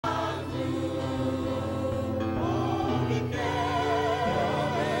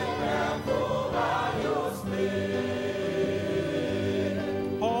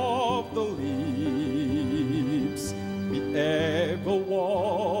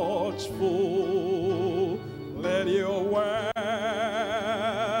reproachful. Let your words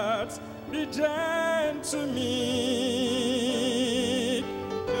be gentle to me.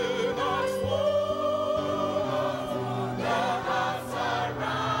 Do not fall the hearts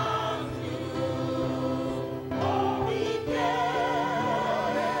around you. Oh, be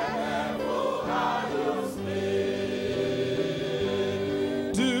careful how you speak.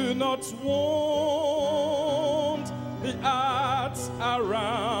 Do not wound the hearts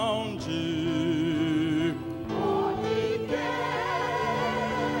around you.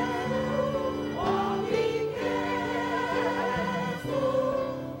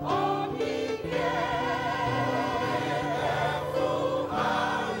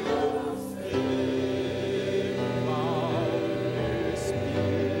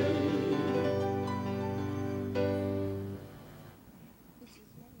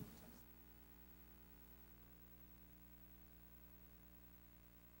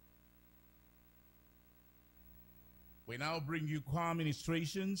 We now bring you choir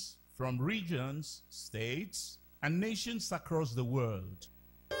ministrations from regions, states, and nations across the world.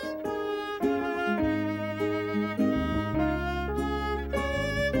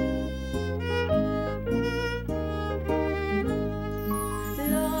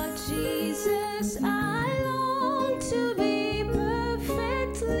 Lord Jesus, I long to be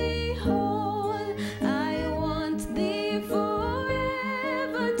perfectly whole. I want thee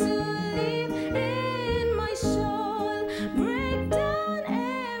forever to live in my soul. Break down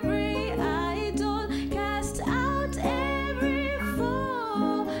every idol, cast out every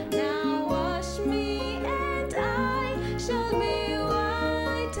foe. Now wash me and I shall be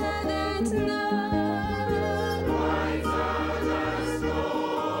whiter than snow.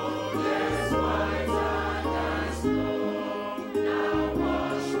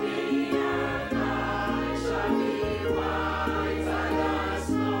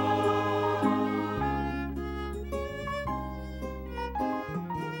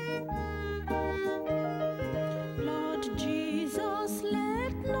 Lord Jesus,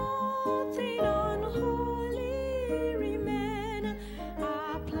 let nothing unholy remain.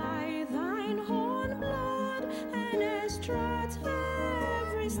 Apply thine holy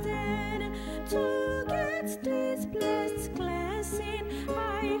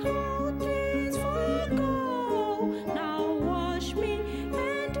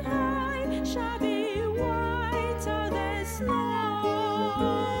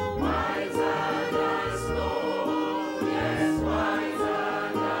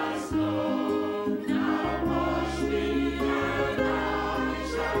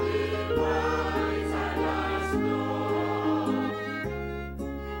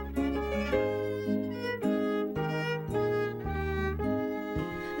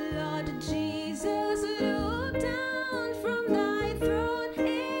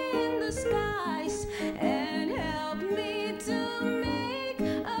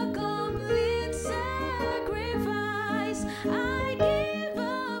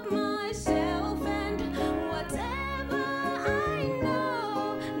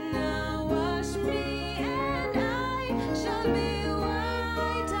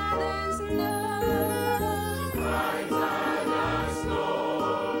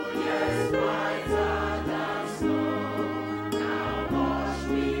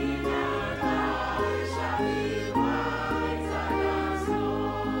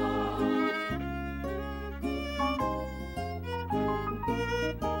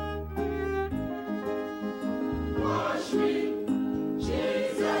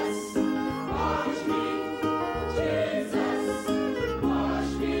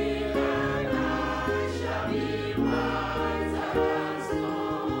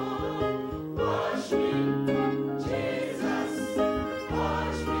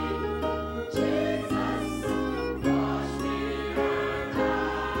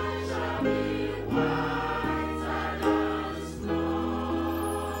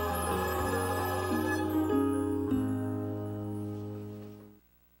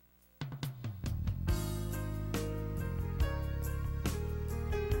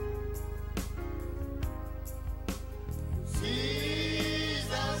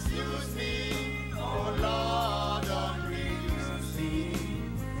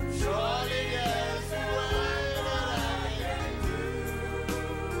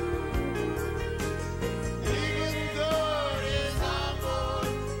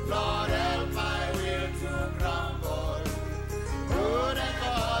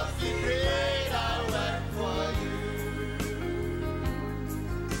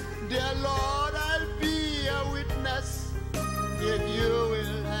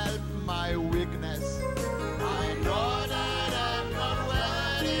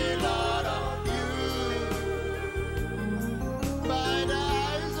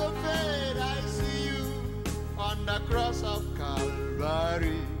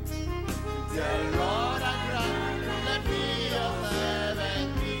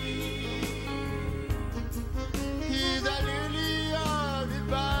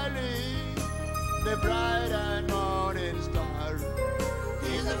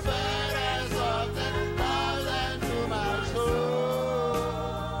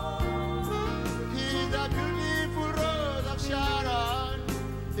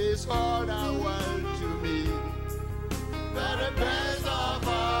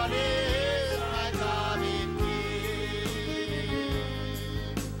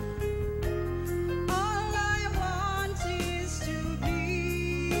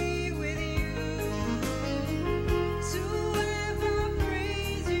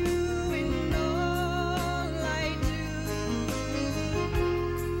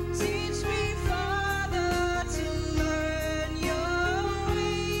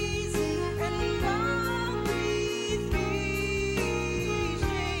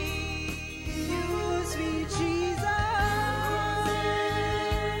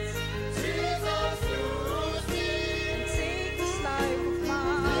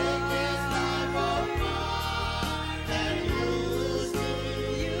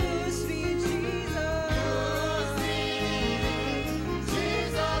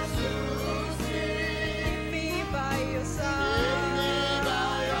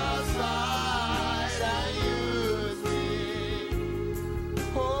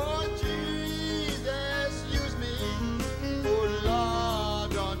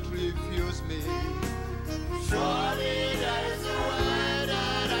won't refuse me. Surely there is a way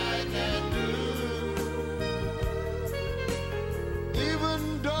that I can do.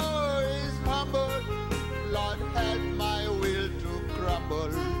 Even though it's humble, Lord, help my will to crumble.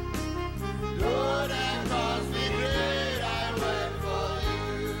 Though that cause me great, I wait for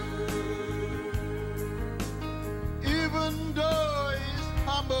you. Even though it's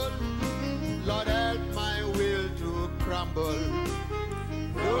humble, Lord, help my will to crumble.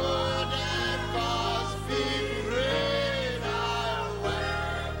 Though that cause me great, I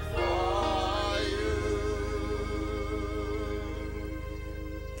wait for you.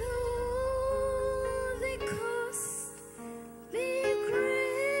 Though the cost be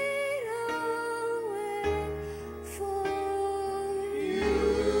great, I'll wait for you.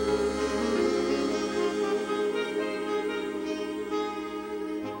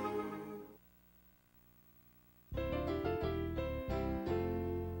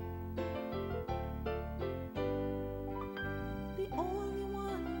 The only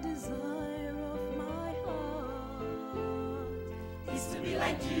one desire of my heart Is to be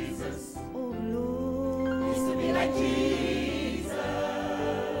like Jesus. oh Lord, Is to be like Jesus.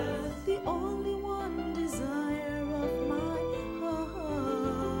 the only one desire of my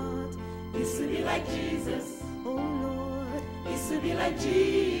heart Is to be like Jesus. oh Lord. Is to be like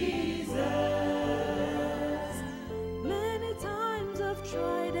Jesus. Many times I've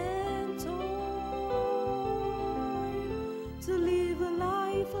tried and toiled to live a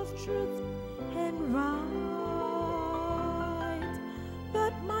life of truth and right,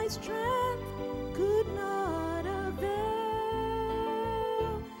 but my strength could not avail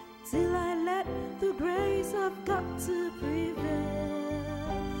till I let the grace of God to prevail.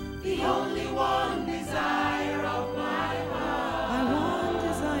 The only one desire of my heart My one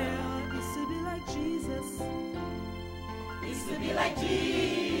desire is to be like Jesus. is to be like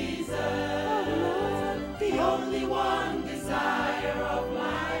Jesus. Oh Lord, The only one desire of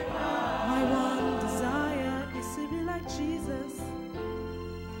my heart my one desire is to be like Jesus.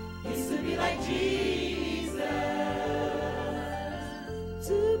 is to be like Jesus.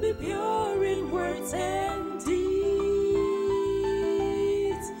 To be pure in words and deeds,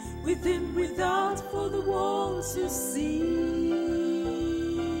 within, without, for the world to see.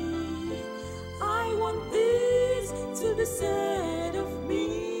 I want this to be said of me,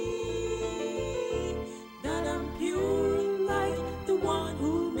 that I'm pure like the one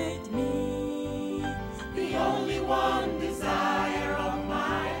who made me. The only one desire of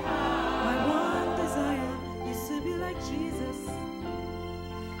my heart My one desire is to be like Jesus.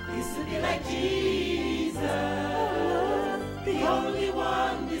 is to be like Jesus. The only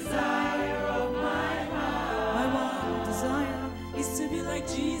one desire of my heart My one desire is to be like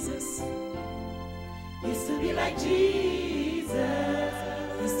Jesus. is to be like Jesus.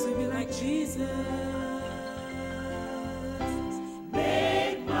 Is to be like Jesus.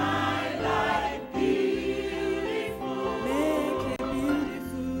 Make my life beautiful. Make it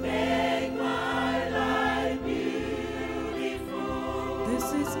beautiful. Make my life beautiful.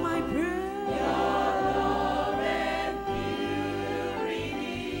 This is my prayer. Love and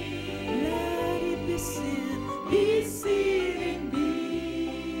purity. Let it be seen. Be seen in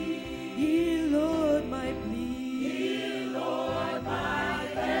me. Hear, Lord, my plea. Hear, Lord, my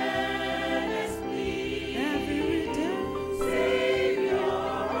earnest plea. Every day. Savior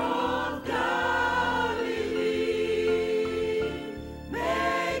of Galilee,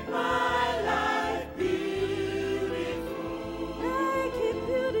 make my life beautiful. Make it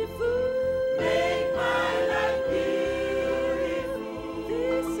beautiful. Make my life beautiful.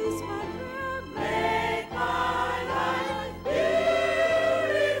 This is my prayer. Make my life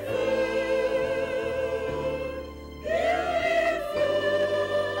beautiful.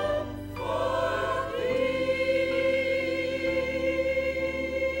 Beautiful for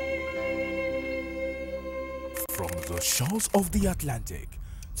From the shores of the Atlantic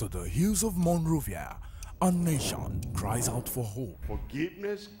to the hills of Monrovia, a nation cries out for hope.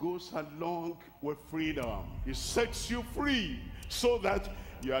 Forgiveness goes along with freedom. It sets you free so that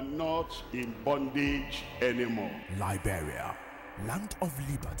you are not in bondage anymore. Liberia, land of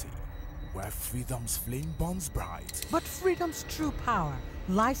liberty, where freedom's flame burns bright, But freedom's true power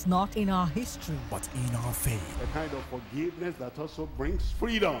lies not in our history, but in our faith. A kind of forgiveness that also brings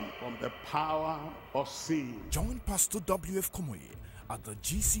freedom from the power of sin. Join Pastor W.F. KUMUYI at the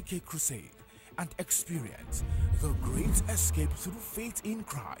GCK Crusade and experience the great escape through faith in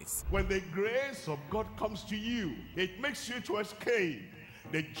Christ. When the grace of God comes to you, it makes you to escape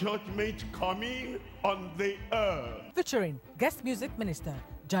the judgment coming on the earth. featuring guest music minister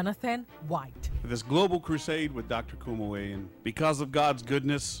Jonathan White. This global crusade with Dr. KUMUYI, and because of God's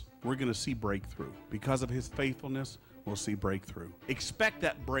goodness, we're going to see breakthrough. Because of his faithfulness, we'll see breakthrough. Expect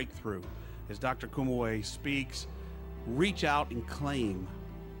that breakthrough as Dr. KUMUYI speaks. Reach out and claim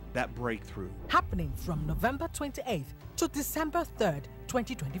that breakthrough. Happening from November 28th to December 3rd,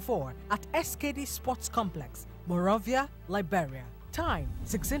 2024 at SKD Sports Complex, Monrovia, Liberia. Time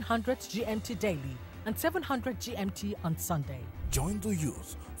 1600 GMT daily and 700 GMT on Sunday. Join the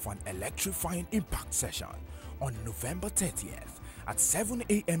youth for an electrifying impact session on November 30th at 7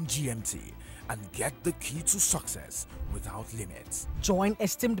 a.m. GMT and get the key to success without limits. Join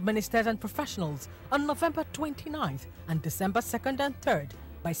esteemed ministers and professionals on November 29th and December 2nd and 3rd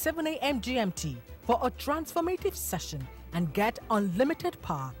by 7 a.m. GMT for a transformative session and get unlimited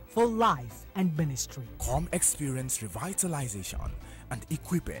power for life and ministry. Come experience revitalization and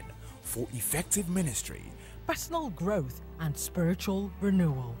equipping for effective ministry, personal growth and spiritual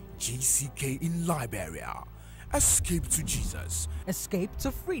renewal. GCK in Liberia. Escape to Jesus. Escape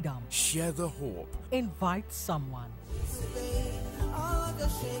to freedom. Share the hope. Invite someone. There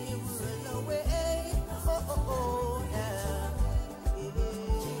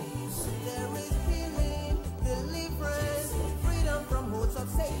is healing, deliverance, freedom from holds of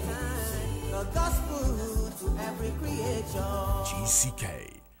Satan. The gospel to every creature.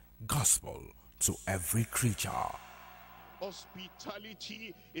 GCK. Gospel to every creature.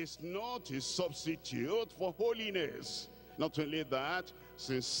 Hospitality is not a substitute for holiness. Not only that,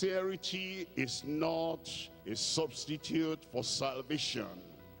 sincerity is not a substitute for salvation.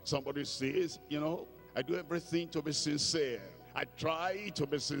 Somebody says, you know, I do everything to be sincere. I try to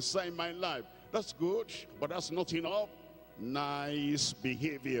be sincere in my life. That's good, but that's not enough. Nice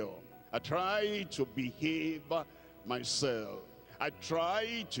behavior. I try to behave myself. I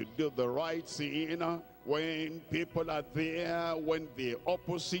try to do the right thing when people are there, when the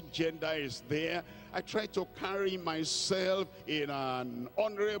opposite gender is there. I try to carry myself in an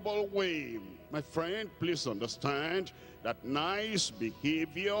honorable way. My friend, please understand that nice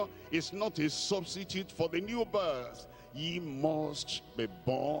behavior is not a substitute for the new birth. Ye must be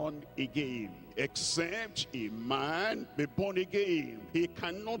born again. Except a man be born again, he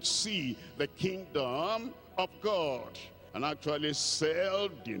cannot see the kingdom of God. And actually,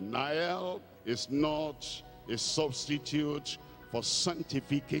 self-denial is not a substitute for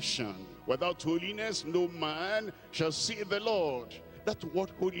sanctification. Without holiness, no man shall see the Lord. That's what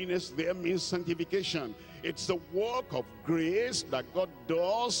holiness there means, sanctification. It's the work of grace that God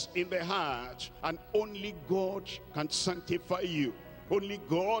does in the heart. And only God can sanctify you. Only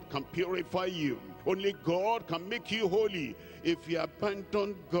God can purify you. Only God can make you holy. If you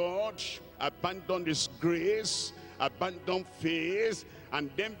abandon God, abandon his grace, abandon faith,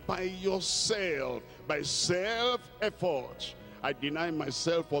 and then by yourself, by self-effort, I deny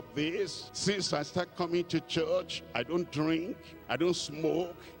myself of this. Since I start coming to church, I don't drink, I don't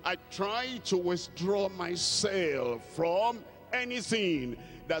smoke. I try to withdraw myself from anything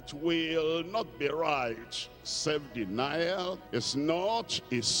that will not be right. Self-denial is not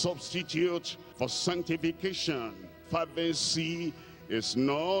a substitute for sanctification. Fervency is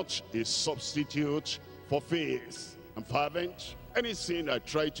not a substitute for faith. I'm fervent. Anything I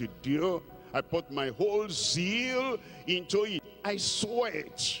try to do, I put my whole zeal into it. I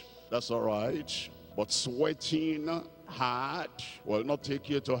sweat. That's all right. But sweating hard will not take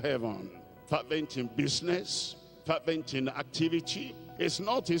you to heaven. Fervent in business, fervent in activity, is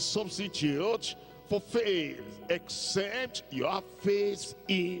not a substitute for faith, except you have faith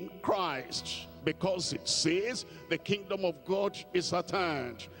in Christ. Because it says the kingdom of God is at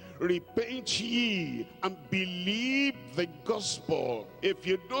hand. Repent ye and believe the gospel. If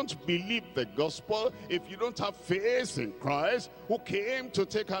you don't believe the gospel, if you don't have faith in Christ, who came to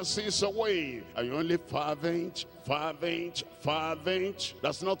take our sins away, are you only fervent, fervent, fervent?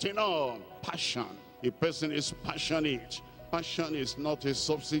 That's not enough. Passion. A person is passionate. Passion is not a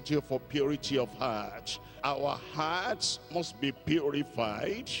substitute for purity of heart. Our hearts must be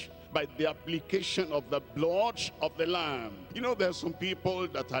purified by the application of the blood of the Lamb. You know, there are some people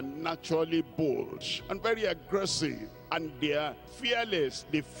that are naturally bold and very aggressive, and they are fearless.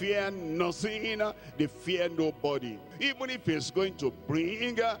 They fear nothing, they fear nobody. Even if it's going to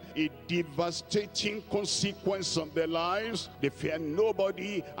bring a devastating consequence on their lives, they fear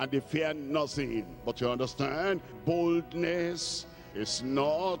nobody and they fear nothing. But you understand, boldness is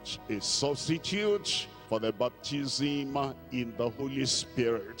not a substitute for the baptism in the Holy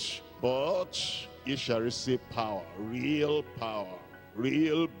Spirit. But you shall receive power, real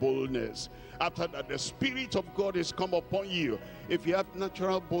boldness. After that, the Spirit of God is come upon you. If you have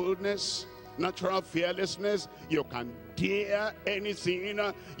natural boldness, natural fearlessness. You can dare anything.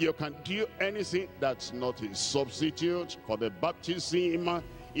 You can do anything. That's not a substitute for the baptism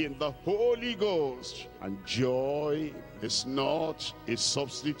in the Holy Ghost. And joy is not a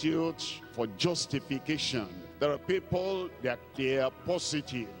substitute for justification. There are people that they are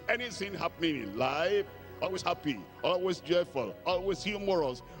positive. Anything happening in life, always happy, always joyful, always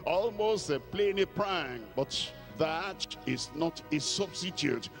humorous, almost playing a prank. But that is not a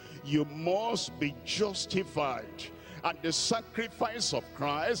substitute. You must be justified. And the sacrifice of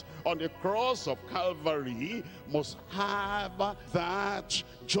Christ on the cross of Calvary must have that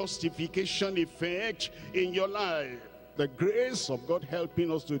justification effect in your life. The grace of God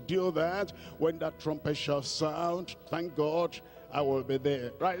helping us to do that. When that trumpet shall sound, thank God, I will be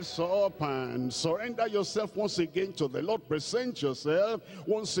there. Rise up and surrender yourself once again to the Lord. Present yourself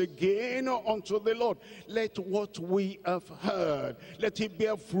once again unto the Lord. Let what we have heard, let it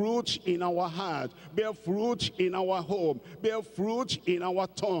bear fruit in our heart, bear fruit in our home, bear fruit in our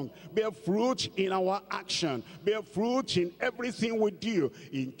tongue, bear fruit in our action, bear fruit in everything we do,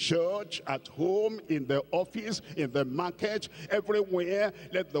 in church, at home, in the office, in the market, everywhere.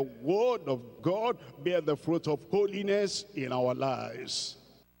 Let the word of God bear the fruit of holiness in our lives.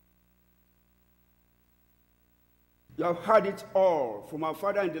 You have heard it all from our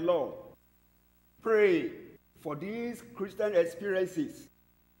Father in the Lord. Pray for these Christian experiences.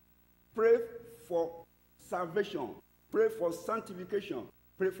 Pray for salvation. Pray for sanctification.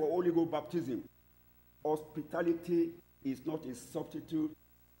 Pray for Holy Ghost baptism. Hospitality is not a substitute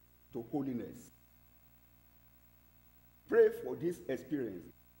to holiness. Pray for this experience.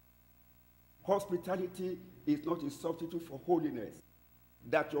 Hospitality is not a substitute for holiness.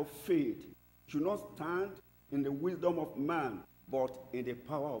 That your faith should not stand in the wisdom of man, but in the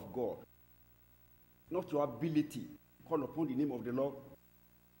power of God. Not your ability. Call upon the name of the Lord.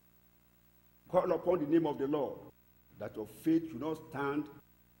 Call upon the name of the Lord. That your faith should not stand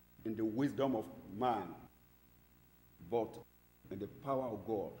in the wisdom of man, but in the power of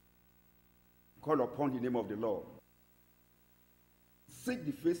God. Call upon the name of the Lord. Seek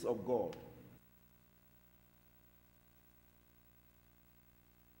the face of God.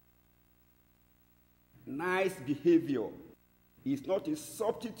 Nice behavior is not a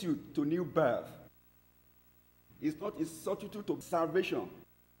substitute to new birth. It's not a substitute to salvation.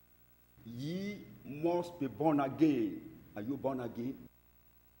 Ye must be born again. Are you born again?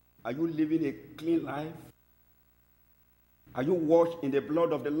 Are you living a clean life? Are you washed in the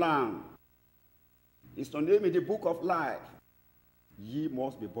blood of the Lamb? It's your name in the book of life. Ye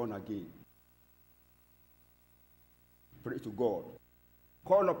must be born again. Pray to God.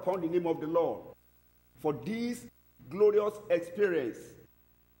 Call upon the name of the Lord for this glorious experience.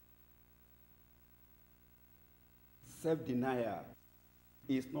 Self-denial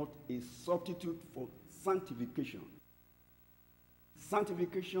is not a substitute for sanctification.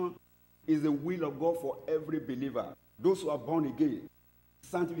 Sanctification is the will of God for every believer. Those who are born again.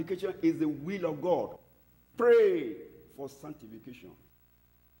 Sanctification is the will of God. Pray for sanctification.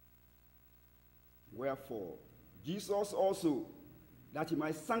 Wherefore, Jesus also, that he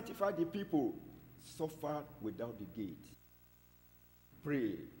might sanctify the people, suffered without the gate.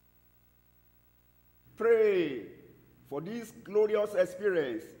 Pray. Pray for this glorious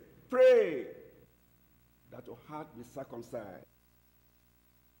experience. Pray that your heart be circumcised.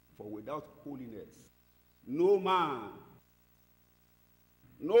 For without holiness, no man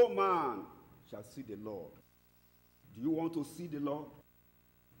shall see the Lord. Do you want to see the Lord?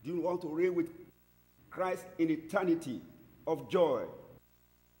 Do you want to reign with Christ in eternity of joy?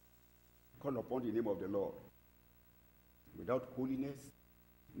 Call upon the name of the Lord. Without holiness,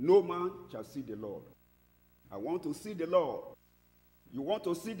 no man shall see the Lord. I want to see the Lord. You want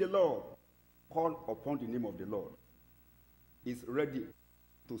to see the Lord? Call upon the name of the Lord. He's ready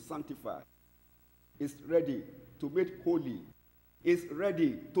to sanctify. He's ready to make holy. He's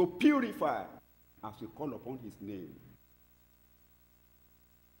ready to purify as we call upon his name.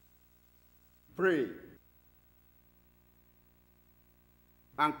 Pray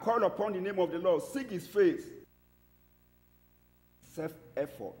and call upon the name of the Lord. Seek his face.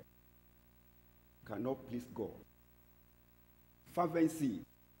 Self-effort cannot please God. Fervency,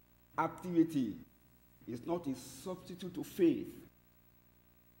 activity is not a substitute to faith.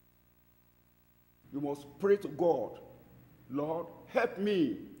 You must pray to God. Lord, help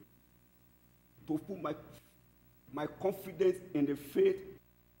me to put my confidence in the faith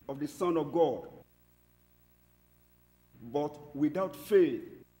of the Son of God. But without faith,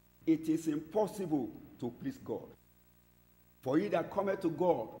 it is impossible to please God. For he that cometh to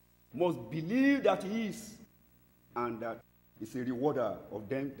God must believe that he is, and that is a rewarder of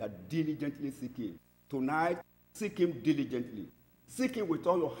them that diligently seek him. Tonight, seek him diligently. Seek him with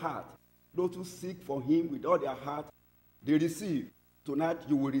all your heart. Those who seek for him with all their heart, they receive. Tonight,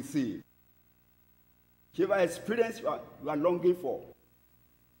 you will receive. Whichever experience you are longing for,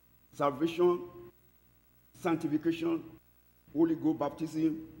 salvation, sanctification, Holy Ghost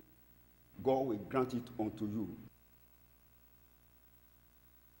baptism, God will grant it unto you.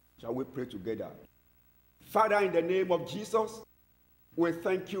 Shall we pray together? Father, in the name of Jesus, we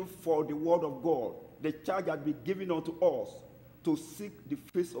thank you for the word of God. The charge has been given unto us to seek the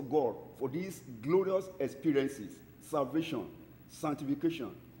face of God for these glorious experiences, salvation,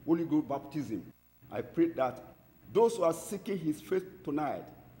 sanctification, Holy Ghost baptism. I pray that those who are seeking his face tonight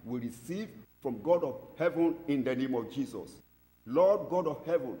will receive from God of heaven in the name of Jesus. Lord God of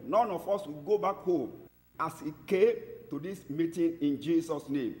heaven, none of us will go back home as he came to this meeting in Jesus'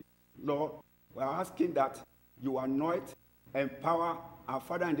 name. Lord, we are asking that you anoint, empower our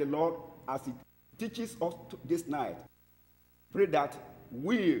Father in the Lord as he teaches us this night. Pray that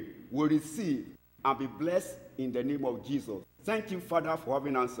we will receive and be blessed in the name of Jesus. Thank you, Father, for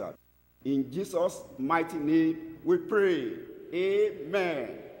having answered. In Jesus' mighty name we pray. Amen.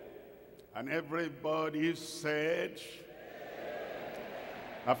 And everybody said,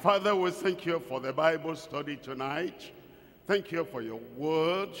 our Father, we thank you for the Bible study tonight. Thank you for your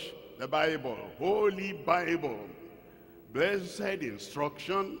word, the Bible, Holy Bible. Blessed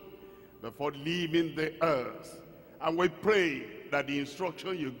instruction before leaving the earth. And we pray that the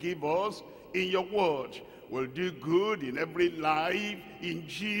instruction you give us in your word will do good in every life in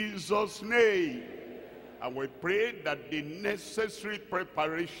Jesus' name. And we pray that the necessary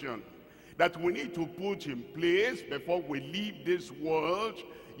preparation that we need to put in place before we leave this world,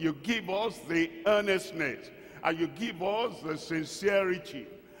 you give us the earnestness, and you give us the sincerity,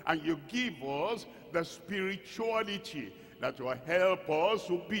 and you give us the spirituality that will help us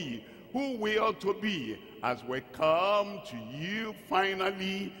to be who we ought to be as we come to you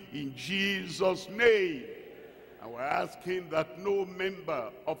finally in Jesus' name. And we're asking that no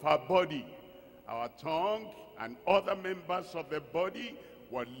member of our body, our tongue, and other members of the body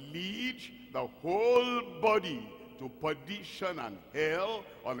will lead the whole body to perdition and hell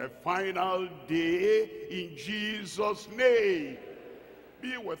on the final day in Jesus' name.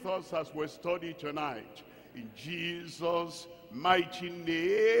 Be with us as we study tonight. In Jesus' mighty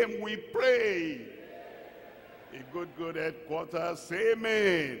name we pray. In good headquarters,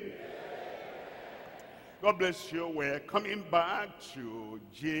 amen. God bless you. We're coming back to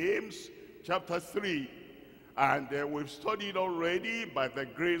James chapter 3. And we've studied already, by the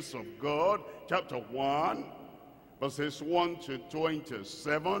grace of God, chapter 1, verses 1 to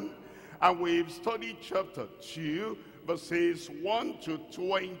 27. And we've studied chapter 2, verses 1 to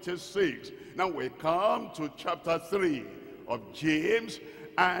 26. Now we come to chapter 3 of James.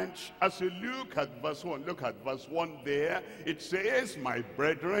 And as you look at verse 1, look at verse 1 there. It says, my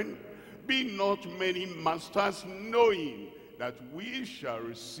brethren, be not many masters, knowing that we shall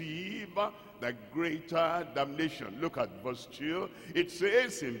receive the greater damnation. Look at verse 2. It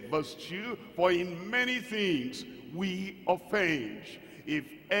says in verse 2, for in many things we offend. If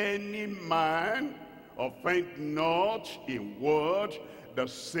any man offend not in word, the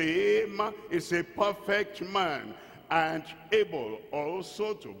same is a perfect man, and able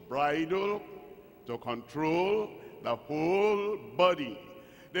also to bridle, to control the whole body.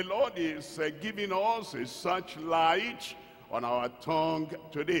 The Lord is giving us a searchlight on our tongue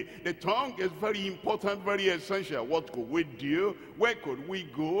today. The tongue is very important, very essential. What could we do? Where could we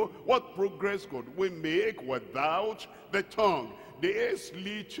go? What progress could we make without the tongue? This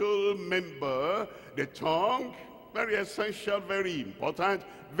little member, the tongue, very essential, very important,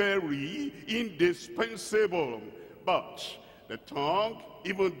 very indispensable. But the tongue,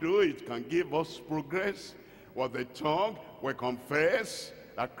 even though it can give us progress, with the tongue we confess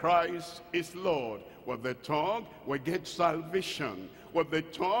that Christ is Lord. With the tongue, we get salvation. With the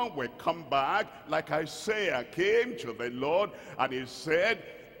tongue, we come back like Isaiah came to the Lord and he said,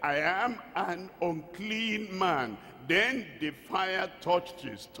 I am an unclean man. Then the fire touched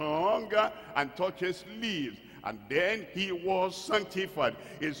his tongue and touched his lips. And then he was sanctified.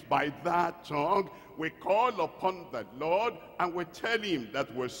 It's by that tongue we call upon the Lord and we tell him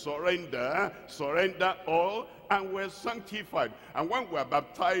that we surrender all, and we're sanctified. And when we're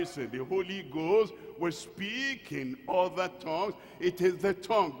baptized in the Holy Ghost, we speak in other tongues. It is the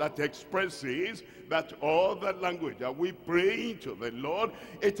tongue that expresses that other language. Are we praying to the Lord?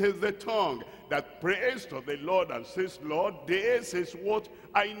 It is the tongue that prays to the Lord and says, Lord, this is what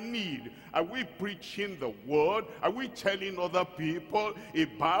I need. Are we preaching the word? Are we telling other people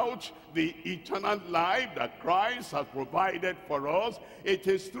about the eternal life that Christ has provided for us? It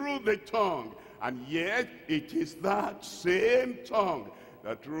is through the tongue. And yet, it is that same tongue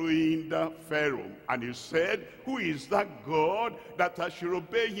that ruined Pharaoh. And he said, who is that God that I should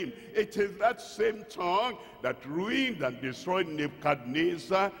obey him? It is that same tongue that ruined and destroyed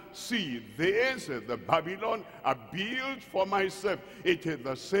Nebuchadnezzar. See, this is the Babylon I built for myself. It is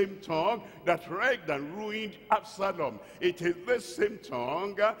the same tongue that wrecked and ruined Absalom. It is the same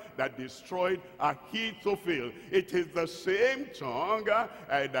tongue that destroyed Ahithophel. It is the same tongue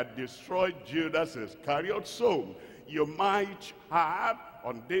that destroyed Judas Iscariot. So, you might have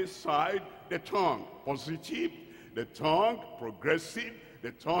on this side the tongue positive, the tongue progressive,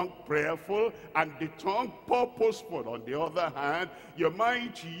 the tongue prayerful, and the tongue purposeful. On the other hand, you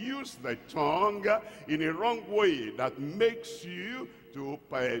might use the tongue in a wrong way that makes you to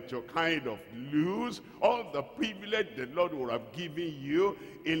kind of lose all the privilege the Lord would have given you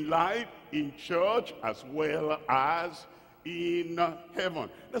in life, in church, as well as in heaven.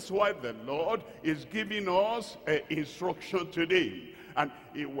 That's why the Lord is giving us instruction today. And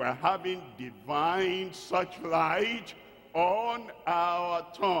we're having divine searchlight on our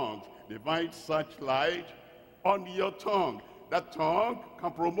tongues. Divine searchlight on your tongue. That tongue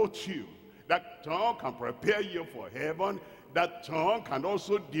can promote you. That tongue can prepare you for heaven. That tongue can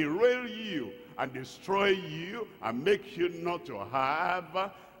also derail you and destroy you and make you not to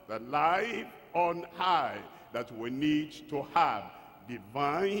have the life on high that we need to have.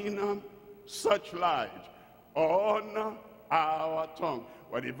 Divine searchlight on our tongue.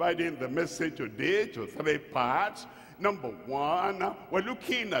 We're dividing the message today to 3 parts. Number 1, we're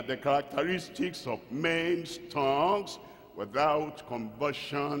looking at the characteristics of men's tongues without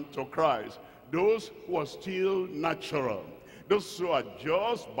conversion to Christ. Those who are still natural. Those who are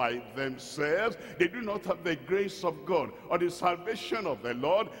just by themselves, they do not have the grace of God or the salvation of the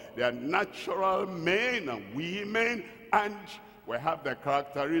Lord. They are natural men and women, and we have the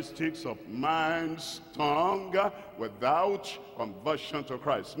characteristics of man's tongue without conversion to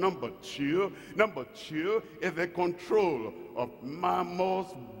Christ. Number two is the control of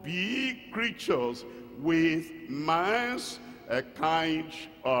mammoth big creatures with man's kind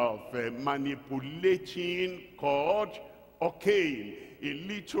of manipulating cord or cane, a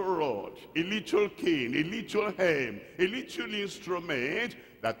little rod, a little cane, a little ham, a little instrument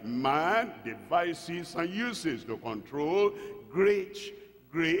that man devises and uses to control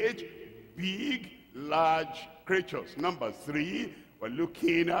great, big, large creatures. Number 3, we're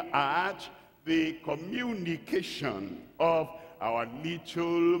looking at the communication of our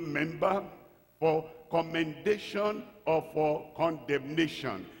little member for commendation or for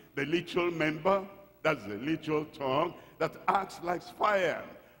condemnation. The little member, that's the little tongue that acts like fire.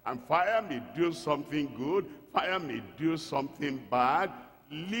 And fire may do something good, fire may do something bad.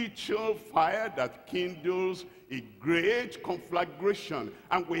 Little fire that kindles a great conflagration.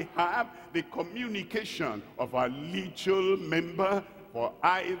 And we have the communication of our little member for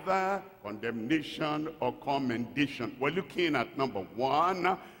either condemnation or commendation. We're looking at number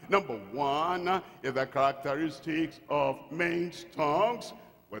 1. Number 1 is the characteristics of men's tongues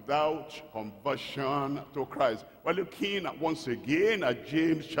without conversion to Christ. We're looking at, once again, at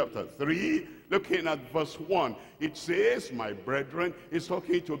James chapter 3, looking at verse 1. It says, my brethren, it's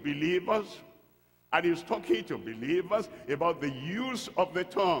talking to believers, and he's talking to believers about the use of the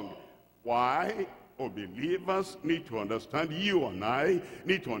tongue. Why? Oh, believers need to understand, you and I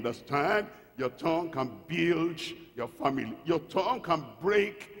need to understand, your tongue can build your family. Your tongue can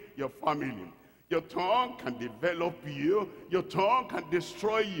break your family. Your tongue can develop you. Your tongue can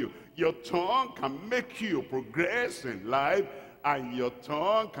destroy you. Your tongue can make you progress in life, and your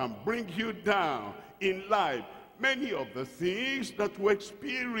tongue can bring you down in life. Many of the things that we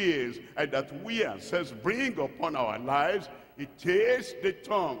experience and that we ourselves bring upon our lives, it is the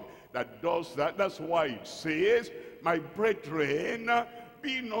tongue that does that. That's why it says, my brethren,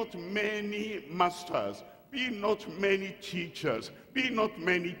 be not many masters, be not many teachers, be not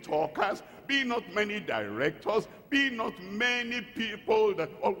many talkers, be not many directors, be not many people that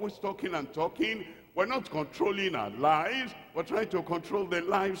always talking and talking. We're not controlling our lives, we're trying to control the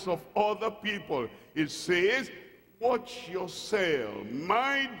lives of other people. It says, watch yourself,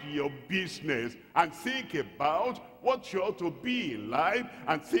 mind your business, and think about what you ought to be in life,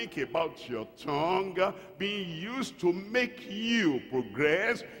 and think about your tongue being used to make you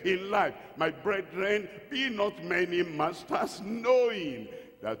progress in life. My brethren, be not many masters, knowing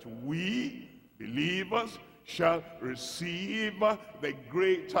that we believers shall receive the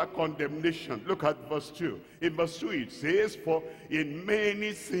greater condemnation. Look at verse 2. In verse 2 it says, for in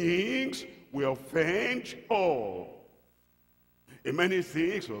many things we offend all. In many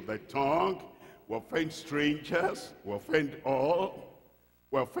things of the tongue, we offend strangers, we offend all.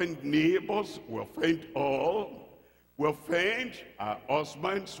 We offend neighbors, we offend all. We offend our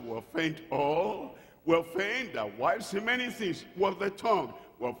husbands, we offend all. We offend our wives in many things with the tongue.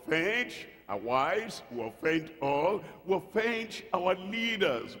 We offend our wives, we offend all. We offend our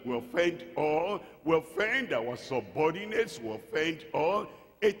leaders, we offend all. We offend our subordinates, we offend all.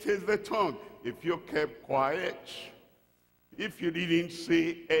 It is the tongue. If you kept quiet, if you didn't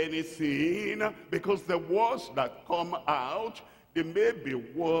say anything, because the words that come out, they may be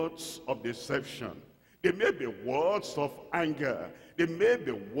words of deception. They may be words of anger. They may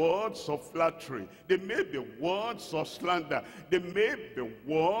be words of flattery. They may be words of slander. They may be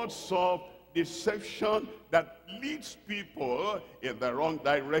words of deception that leads people in the wrong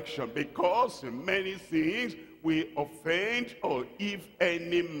direction. Because in many things we offend, or if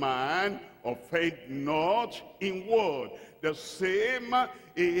any man offend not in word, the same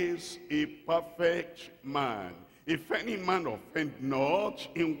is a perfect man. If any man offend not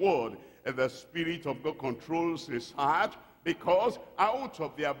in word, the Spirit of God controls his heart, because out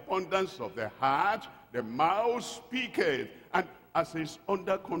of the abundance of the heart, the mouth speaketh. And as is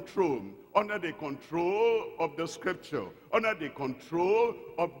under control, under the control of the scripture, under the control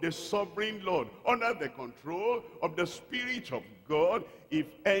of the sovereign Lord, under the control of the Spirit of God, if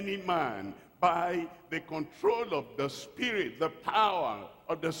any man by the control of the Spirit, the power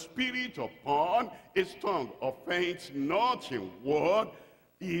of the Spirit upon his tongue, offends not in word,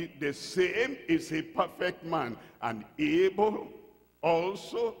 the same is a perfect man, and able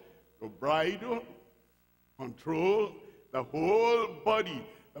also to bridle, control the whole body.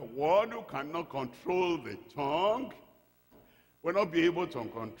 The one who cannot control the tongue will not be able to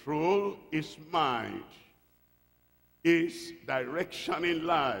control his mind, his direction in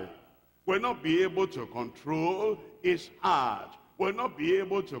life, will not be able to control his heart, will not be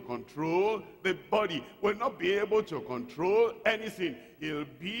able to control the body, will not be able to control anything. He'll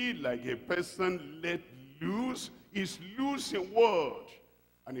be like a person let loose. He's loose in word,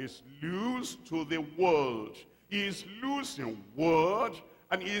 and he's loose to the world. He is loose in word,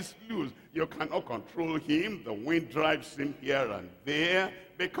 and he is loose. You cannot control him. The wind drives him here and there,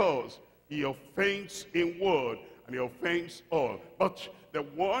 because he offends in word, and he offends all. But the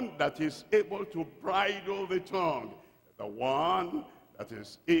one that is able to bridle the tongue, the one that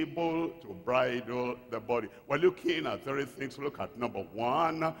is able to bridle the body. We're looking at 3 things. Look at number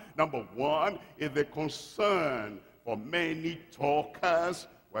one. Number one is the concern for many talkers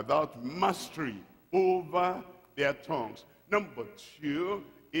without mastery over their tongues. Number 2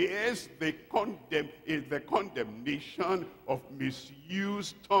 is the condemnation of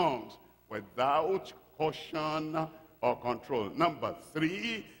misused tongues without caution or control. Number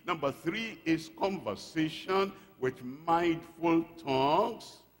three is conversation with mindful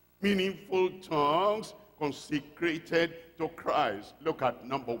tongues, meaningful tongues consecrated to Christ. Look at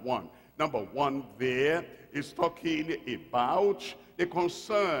number 1. Number 1 there is talking about the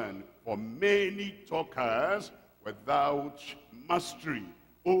concern for many talkers without mastery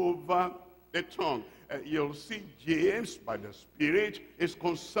over the tongue. You'll see James, by the Spirit, is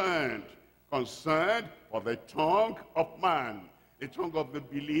concerned for the tongue of man, the tongue of the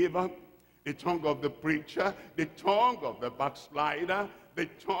believer, the tongue of the preacher, the tongue of the backslider, the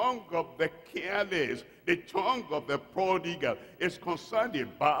tongue of the careless, the tongue of the prodigal. Is concerned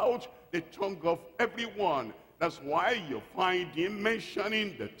about the tongue of everyone. That's why you find him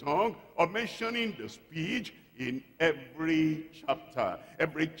mentioning the tongue or mentioning the speech in every chapter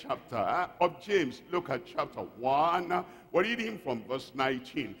of James. Look at chapter 1. We're reading from verse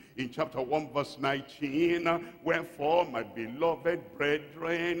 19. In chapter 1, verse 19, wherefore, my beloved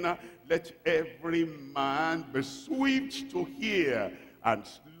brethren, let every man be swift to hear and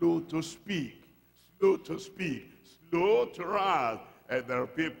slow to speak, slow to wrath. There are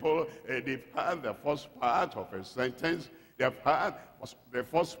people, they've heard the first part of a sentence, they've heard the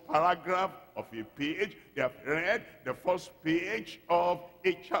first paragraph of a page, they have read the first page of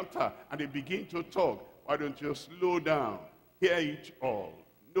a chapter, and they begin to talk. Why don't you slow down? Hear it all.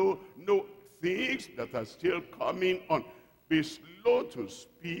 No things that are still coming on. Be slow to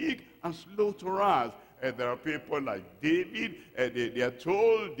speak and slow to wrath. there are people like David, they are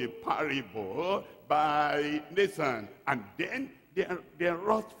told the parable by Nathan, and then they're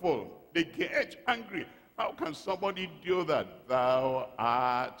wrathful. They get angry. How can somebody do that? Thou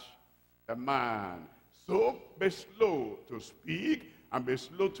art a man. So be slow to speak and be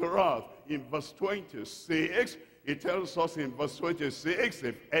slow to wrath. In verse 26, it tells us in verse 26,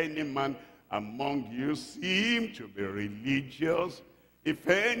 if any man among you seem to be religious, if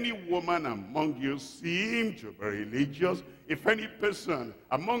any woman among you seem to be religious, if any person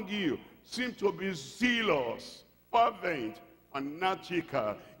among you seem to be zealous, fervent,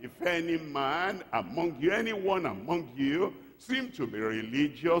 fanatical, if any man among you, anyone among you, seem to be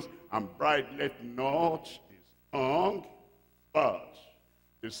religious and bridleth not his tongue, but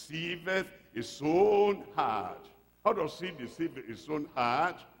deceiveth his own heart. How does he deceive his own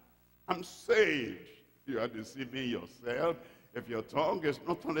heart? I'm saved. You are deceiving yourself if your tongue is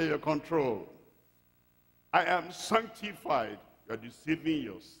not under your control. I am sanctified. You are deceiving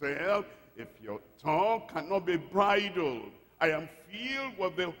yourself if your tongue cannot be bridled. I am filled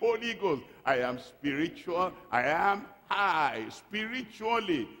with the Holy Ghost. I am spiritual. I am high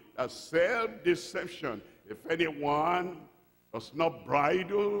spiritually. That's self-deception. If anyone does not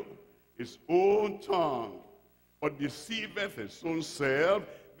bridle his own tongue, but deceiveth his own self,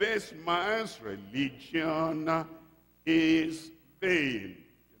 this man's religion is vain.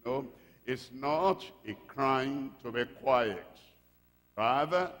 You know, it's not a crime to be quiet.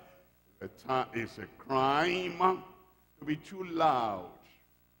 Rather, it's a crime to be too loud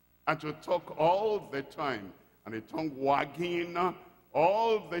and to talk all the time, and the tongue wagging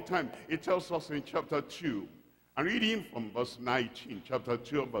all the time. It tells us in chapter 2, and reading from verse 19, chapter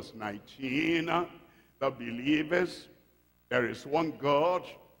 2, verse 19, the believers, there is one God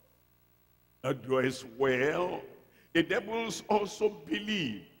that doeth well. The devils also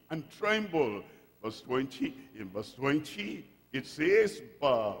believe and tremble. Verse 20, in verse 20, it says,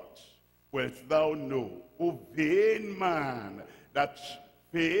 but wilt thou know, O vain man, that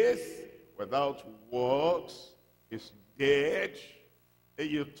faith without works is dead? And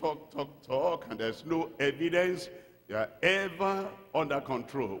you talk, and there's no evidence you are ever under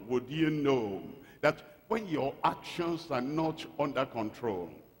control. Would you know that when your actions are not under control,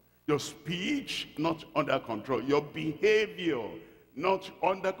 your speech not under control, your behavior not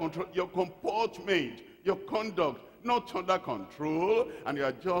under control, your comportment, your conduct not under control, and you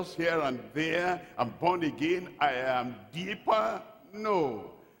are just here and there, I'm born again, I am deeper?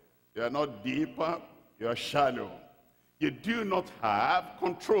 No, you are not deeper, you are shallow. You do not have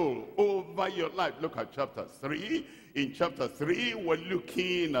control over your life. Look at chapter 3. In chapter 3, we're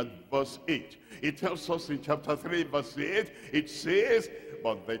looking at verse 8. It tells us in chapter 3, verse 8, it says,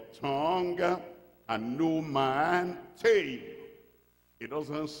 but the tongue can no man tame. It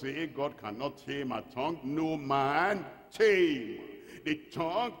doesn't say God cannot tame a tongue. No man tame. The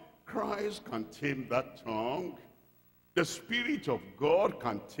tongue, Christ can tame that tongue. The Spirit of God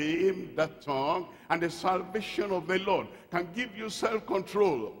can tame that tongue, and the salvation of the Lord can give you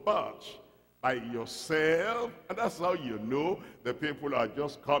self-control. But by yourself, and that's how you know the people are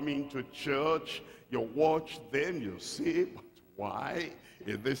just coming to church. You watch them, you say, but why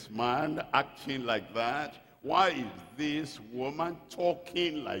is this man acting like that? Why is this woman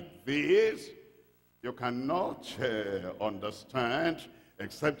talking like this? You cannot understand,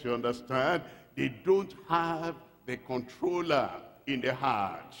 except you understand, they don't have the controller in the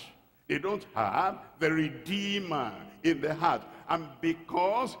heart. They don't have the Redeemer in the heart. And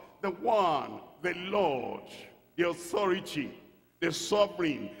because the one, the Lord, the authority, the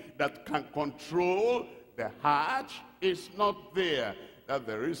sovereign that can control the heart is not there, that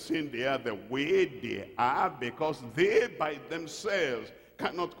the reason they are the way they are, because they by themselves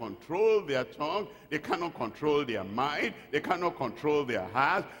cannot control their tongue, they cannot control their mind, they cannot control their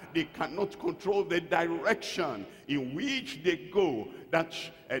heart, they cannot control the direction in which they go. That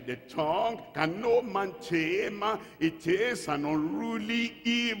the tongue can no man tame. It is an unruly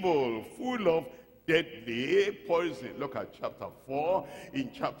evil, full of deadly poison. Look at chapter 4. In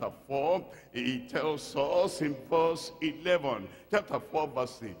chapter 4, it tells us in verse 11. Chapter 4,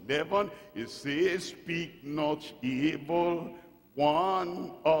 verse 11, it says, speak not evil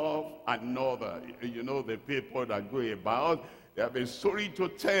one of another. You know, the people that go about, they have a story to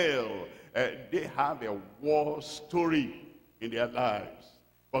tell. They have a war story in their lives.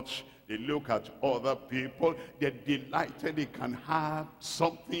 But they look at other people, they're delighted they can have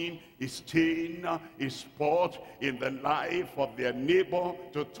something, a stain, a spot in the life of their neighbor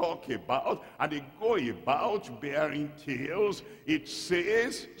to talk about, and they go about bearing tales. It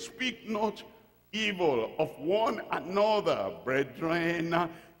says, speak not evil of one another, brethren.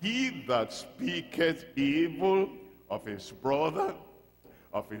 He that speaketh evil of his brother,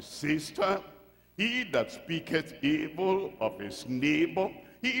 of his sister, he that speaketh evil of his neighbor,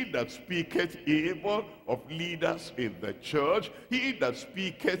 he that speaketh evil of leaders in the church, he that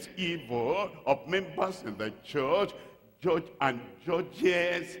speaketh evil of members in the church,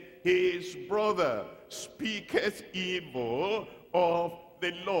 judges his brother, speaketh evil of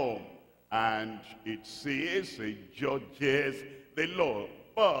the law. And it says, he judges the law.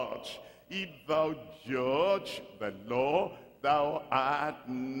 But if thou judge the law, thou art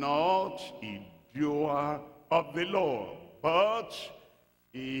not a doer of the law, but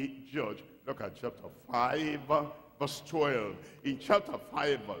a judge. Look at chapter 5, verse 12. In chapter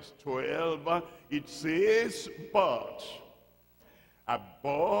 5, verse 12, it says, but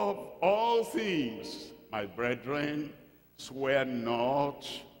above all things, my brethren, swear not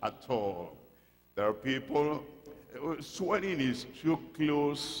at all. There are people, swearing is too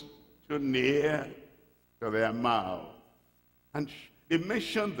close, too near to their mouth. And they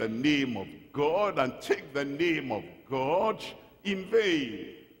mention the name of God and take the name of God in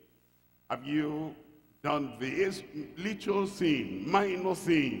vain. Have you done this little thing, minor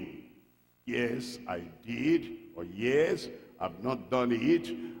thing? Yes, I did. Or yes, I've not done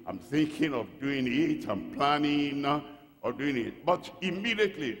it. I'm thinking of doing it. I'm planning of doing it. But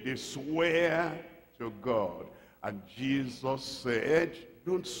immediately they swear to God. And Jesus said,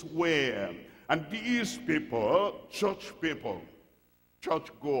 don't swear. And these people, church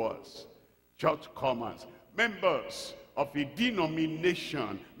goers, church comers, members of a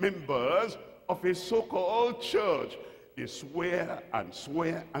denomination, members of a so-called church, they swear and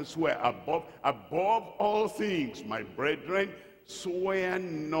swear and swear above all things, my brethren, swear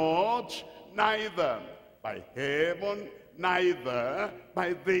not, neither by heaven, neither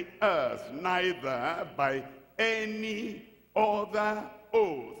by the earth, neither by any other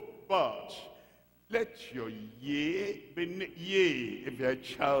oath, but let your yea be yea. If you're a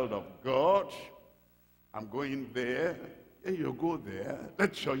child of God, I'm going there, and you go there.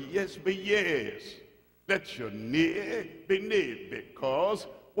 Let your yes be yes. Let your nay be nay, because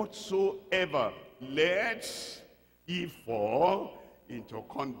whatsoever lets ye fall into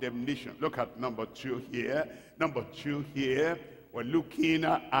condemnation. Look at number 2 here. Number 2 here, we're looking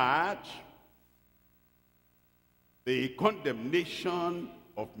at the condemnation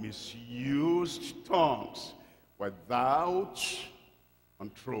of misused tongues without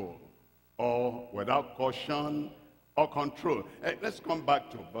control, or without caution or control. Let's come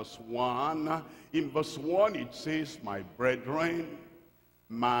back to verse 1. In verse 1 it says, my brethren,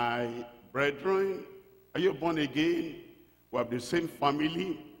 are you born again? We have the same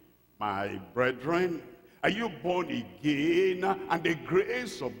family. My brethren, are you born again? And the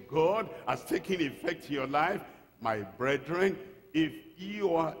grace of God has taken effect in your life. My brethren, if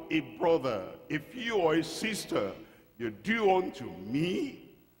you are a brother, if you are a sister, you do unto me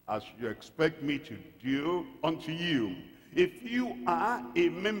as you expect me to do unto you. If you are a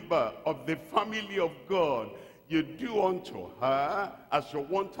member of the family of God, you do unto her as you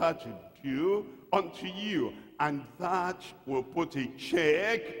want her to do unto you. And that will put a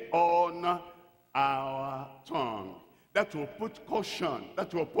check on our tongue. That will put caution,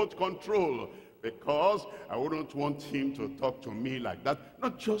 that will put control. Because I wouldn't want him to talk to me like that.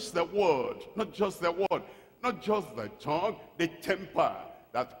 Not just the word, not just the word, not just the tongue, the temper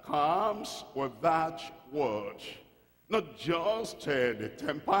that comes with that word. Not just the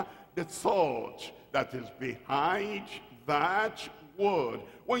temper, the thought that is behind that word.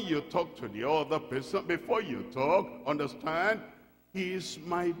 When you talk to the other person, before you talk, understand, he is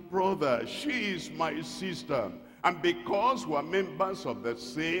my brother, she is my sister. And because we're members of the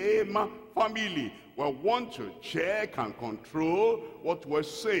same family, we want to check and control what we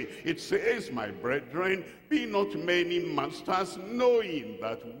say. It says, my brethren, be not many masters, knowing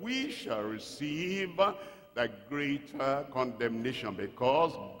that we shall receive the greater condemnation,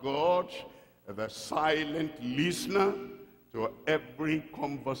 because God, the silent listener to every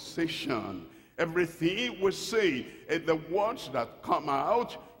conversation, everything we say, the words that come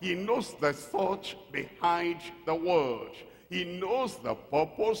out, he knows the thought behind the word. He knows the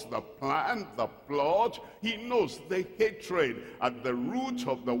purpose, the plan, the plot. He knows the hatred at the root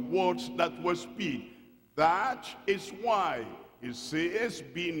of the words that we speak. That is why he says,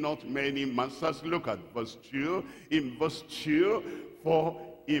 be not many masters. Look at verse 2. In verse 2, for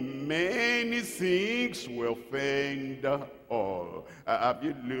in many things we offend all. Have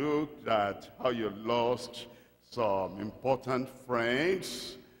you looked at how you lost some important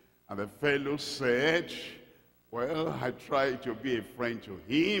friends? And the fellow said, well, I tried to be a friend to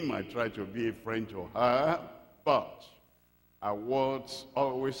him, I tried to be a friend to her, but are words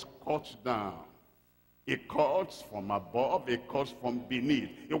always cut down. It cuts from above, it cuts from beneath.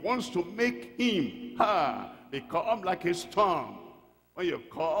 It wants to make him become like a storm. When you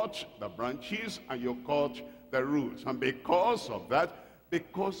cut the branches and you cut the roots. And because of that,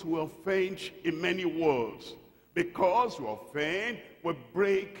 because we offend in many words, because we offend, we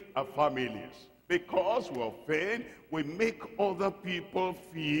break our families. Because we offend, we make other people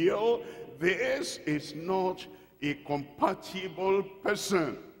feel this is not a compatible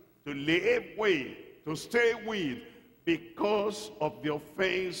person to live with, to stay with, because of the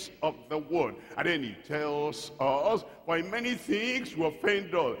offense of the word. And then he tells us, for in many things we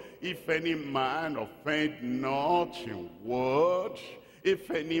offend all. If any man offend not in word, if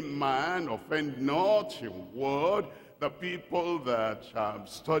any man offend not in word, the people that have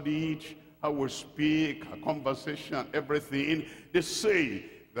studied how we speak, our conversation, everything, they say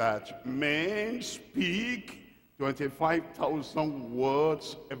that men speak 25,000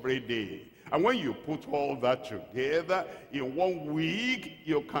 words every day. And when you put all that together, in 1 week,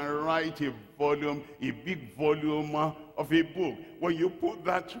 you can write a volume, a big volume of a book. When you put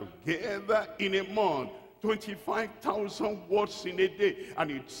that together in a month, 25,000 words in a day.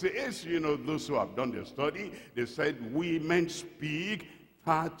 And it says, you know, those who have done the study, they said women speak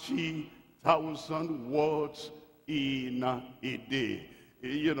 30,000 words in a day.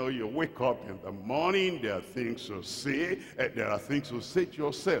 You know, you wake up in the morning, there are things to say, there are things to say to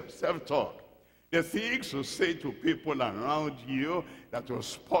yourself, self-talk. There are things to say to people around you that will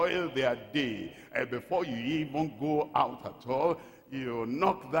spoil their day. And before you even go out at all, you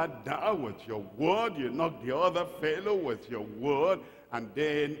knock that down with your word, you knock the other fellow with your word, and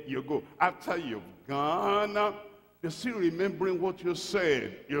then you go. After you've gone, you're still remembering what you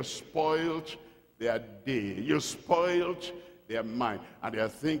said. You spoiled their day. You spoiled their mind. And they're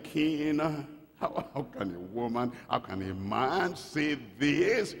thinking, how can a woman, how can a man say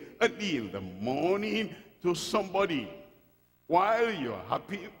this early in the morning to somebody while you're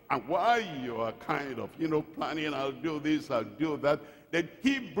happy and while you're kind of, you know, planning, I'll do this, I'll do that. Then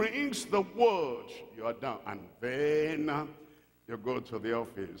he brings the word, you're down. And then you go to the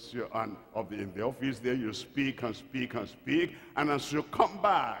office. In the office there you speak and speak and speak. And as you come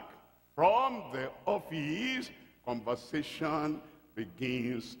back from the office, conversation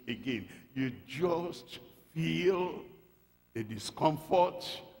begins again. You just feel the discomfort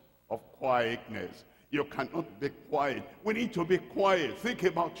of quietness. You cannot be quiet. We need to be quiet. Think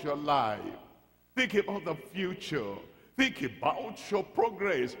about your life. Think about the future. Think about your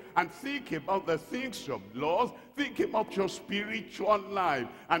progress. And think about the things you've lost. Think about your spiritual life.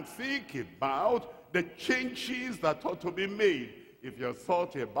 And think about the changes that ought to be made. If you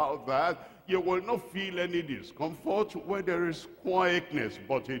thought about that, you will not feel any discomfort where there is quietness.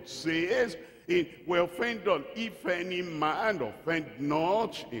 But it says, we offend all. If any man offend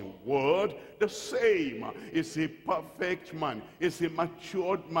not in word, the same is a perfect man, is a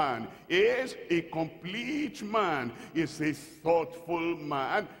matured man, is a complete man, is a thoughtful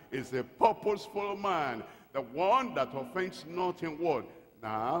man, is a purposeful man. The one that offends not in word.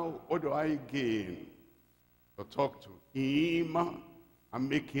 Now, what do I gain? To talk to him and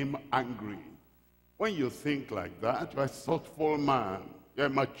make him angry. When you think like that, you're a thoughtful man, you're a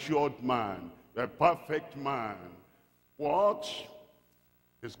matured man, you're a perfect man. What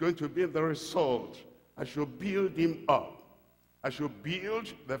is going to be the result? I should build him up. I should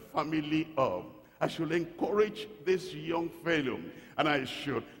build the family up. I should encourage this young fellow. And I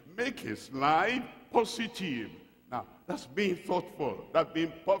should make his life positive. Now, that's being thoughtful. That's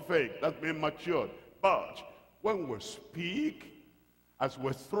being perfect. That's being matured. But when we speak, as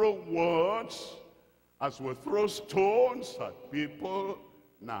we throw words, as we throw stones at people,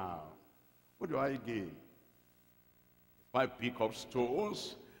 now, what do I gain? If I pick up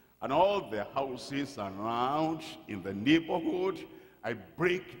stones and all the houses around in the neighborhood, I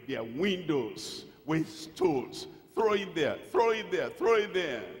break their windows with stones. Throw it there, throw it there, throw it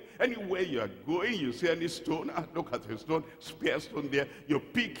there. Anywhere you are going, you see any stone, look at the stone, spear stone there, you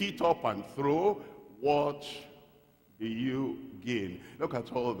pick it up and throw. What do you gain? Look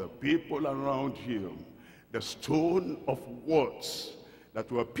at all the people around you. The stone of words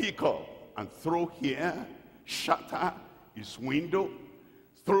that will pick up and throw here, shatter his window,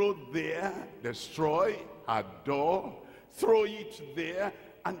 throw there, destroy her door, throw it there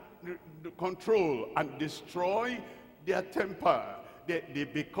and control and destroy their temper. They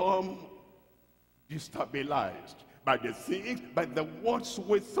become destabilized by the things, by the words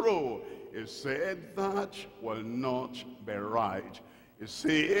we throw. It said that will not be right. It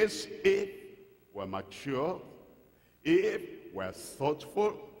says if we're mature, if we're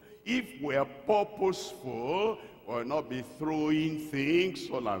thoughtful, if we're purposeful, We'll not be throwing things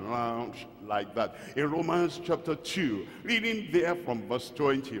all around like that. In Romans chapter 2, reading there from verse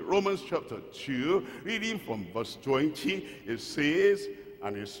 20. Romans chapter 2, reading from verse 20, it says,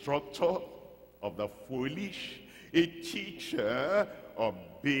 an instructor of the foolish, a teacher of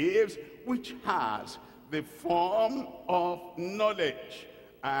babes, which has the form of knowledge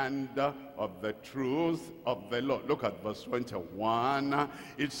and of the truth of the Lord. Look at verse 21.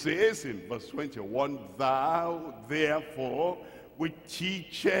 It says in verse 21, thou therefore which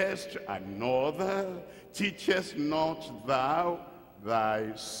teachest another, teachest not thou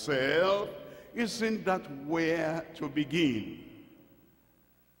thyself? Isn't that where to begin?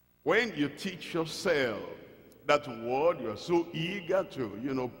 When you teach yourself, that word you are so eager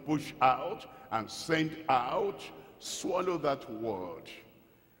to, push out and send out, swallow that word.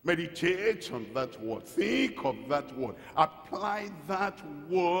 Meditate on that word. Think of that word. Apply that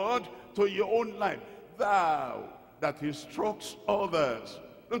word to your own life. Thou that instructs others,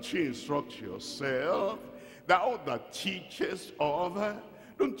 don't you instruct yourself? Thou that teachest others,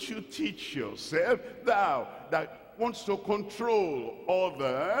 don't you teach yourself? Thou that wants to control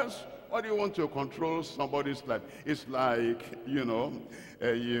others, why do you want to control somebody's life? It's like, you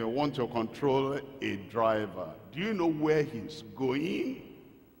want to control a driver. Do you know where he's going?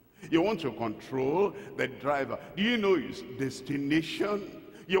 You want to control the driver. Do you know his destination?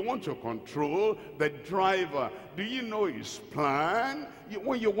 You want to control the driver. Do you know his plan?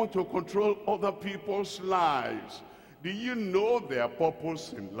 When you want to control other people's lives, do you know their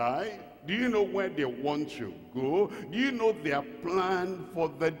purpose in life? Do you know where they want to go? Do you know their plan for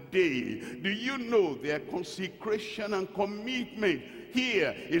the day? Do you know their consecration and commitment?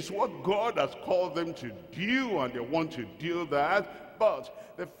 Here is what God has called them to do, and they want to do that. But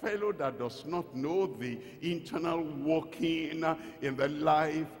the fellow that does not know the internal working in the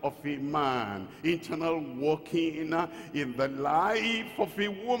life of a man, internal working in the life of a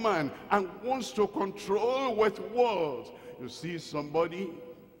woman, and wants to control with words. You see somebody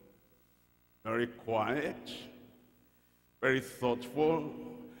very quiet, very thoughtful,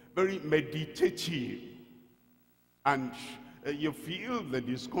 very meditative, and you feel the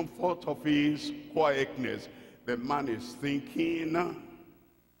discomfort of his quietness. The man is thinking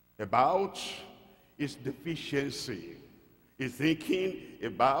about his deficiency. He's thinking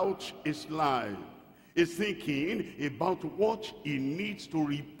about his life. He's thinking about what he needs to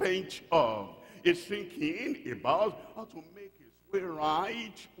repent of. He's thinking about how to make his way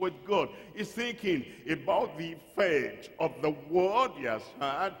right with God. He's thinking about the effect of the word he has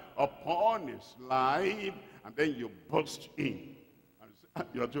had upon his life. And then you burst in. And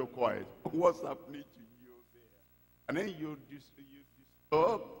you're too quiet. What's happening to you there? And then you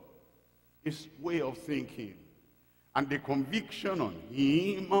disturb his way of thinking. And the conviction on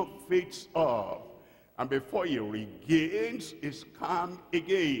him fades off. And before he regains his calm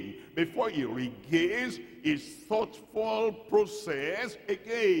again, before he regains his thoughtful process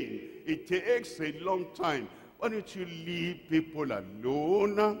again, it takes a long time. Why don't you leave people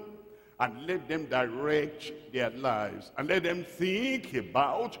alone and let them direct their lives, and let them think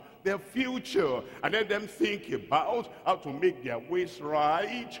about their future, and let them think about how to make their ways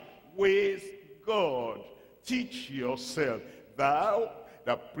right with God. Teach yourself. Thou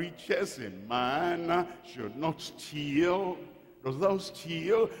that preachest a man should not steal. Does thou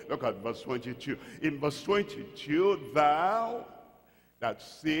steal? Look at verse 22. In verse 22, thou that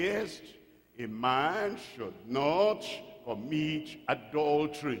sayest a man should not commit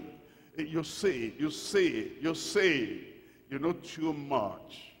adultery. You know too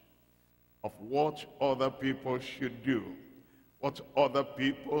much of what other people should do, what other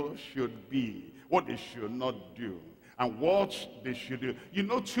people should be, what they should not do, and what they should do. You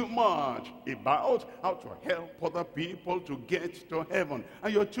know too much about how to help other people to get to heaven,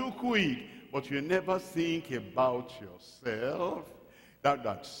 and you're too quick, but you never think about yourself.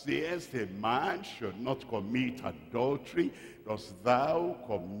 That says a man should not commit adultery, does thou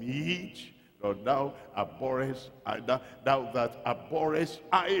commit, or thou abhorrest, thou that abhorrest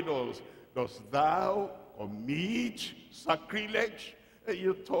idols, does thou commit sacrilege?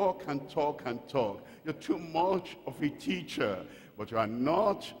 You talk and talk and talk. You're too much of a teacher, but you are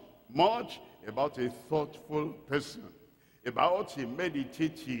not much about a thoughtful person, about a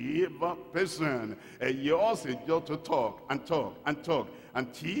meditative person. Yours is just to talk and talk and talk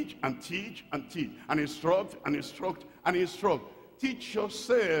and teach and teach and teach and instruct and instruct and instruct. Teach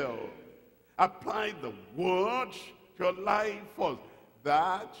yourself. Apply the word to your life first.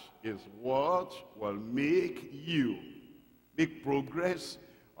 That is what will make you make progress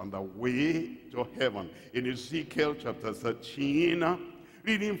on the way to heaven. In Ezekiel chapter 13,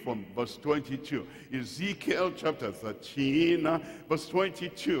 Reading from verse 22. Ezekiel chapter 13, verse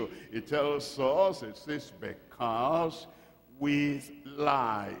 22. It tells us, it says, because with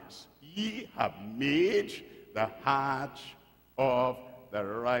lies ye have made the heart of the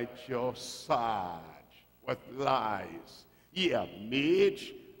righteous sad. With lies ye have made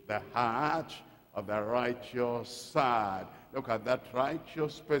the heart of the righteous sad. Look at that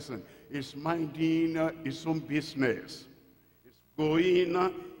righteous person. He's minding his own business. He's going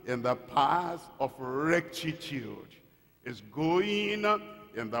in the path of rectitude. He's going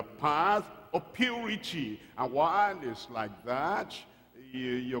in the path of purity. And while it's like that,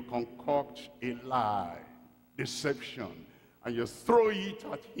 you concoct a lie, deception, and you throw it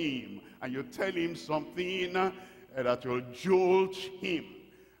at him, and you tell him something that will jolt him.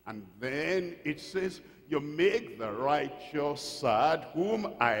 And then it says, you make the righteous sad,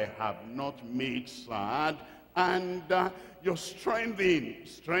 whom I have not made sad, and you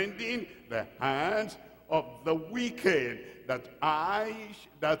strengthen the hands of the wicked, that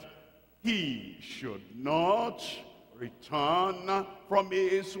he should not return from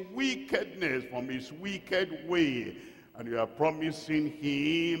his wickedness, from his wicked way. And you are promising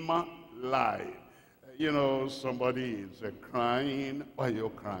him life. You know, somebody is crying. Why are you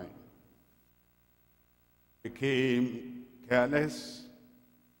crying? Became careless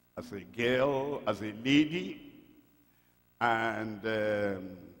as a girl, as a lady. And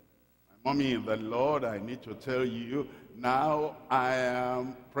mommy in the Lord, I need to tell you, now I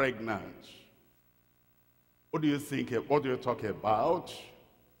am pregnant. What do you think? What do you talk about?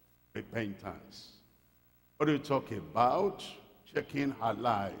 Repentance. What do you talk about? Checking her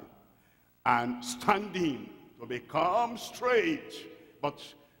life and standing to become straight. But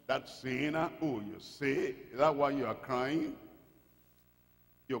that sinner, oh, you say, is that why you are crying?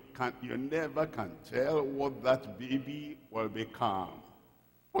 You never can tell what that baby will become.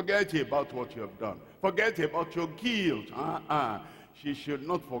 Forget about what you have done. Forget about your guilt. She should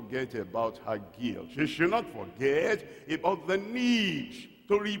not forget about her guilt. She should not forget about the need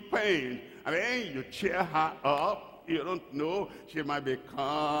to repent. And then you cheer her up. You don't know. She might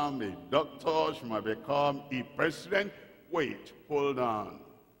become a doctor. She might become a president. Wait, hold on.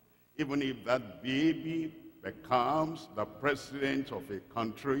 Even if that baby becomes the president of a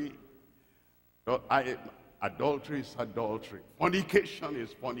country, adultery is adultery. Fornication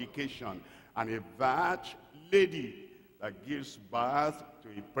is fornication. And if that lady that gives birth to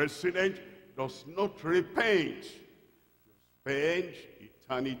a president does not repent, you spend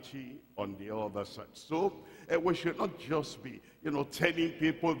eternity on the other side. So we should not just be, telling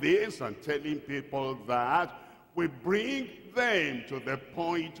people this and telling people that. We bring them to the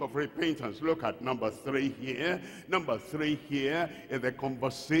point of repentance. Look at number 3 here. Number 3 here is the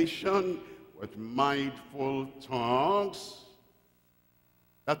conversation with mindful tongues.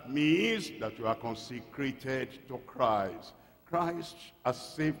 That means that you are consecrated to Christ. Christ has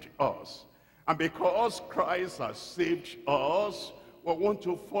saved us. And because Christ has saved us, we want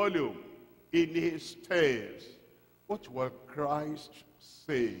to follow in his steps. What will Christ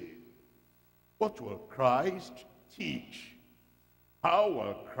say? What will Christ teach? How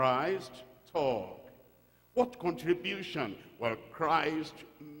will Christ talk? What contribution will Christ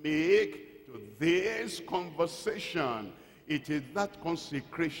make to this conversation? It is that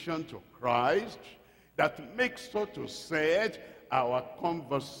consecration to Christ that makes, so to say, our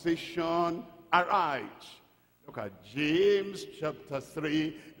conversation aright. Look at James chapter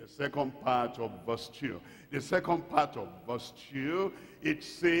 3, the second part of verse 2. The second part of verse 2, it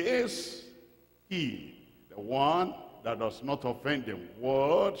says, he, the one that does not offend the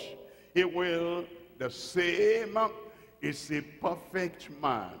word, he will, the same, is a perfect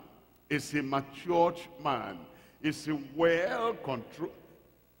man, is a matured man, is a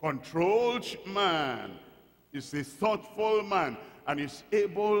well-controlled man, is a thoughtful man, and is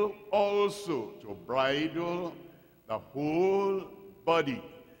able also to bridle the whole body.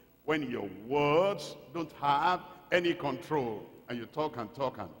 When your words don't have any control, and you talk and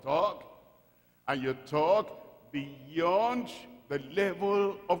talk and talk, and you talk beyond the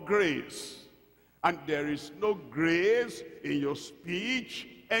level of grace, and there is no grace in your speech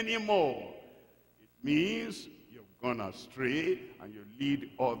anymore, it means you've gone astray and you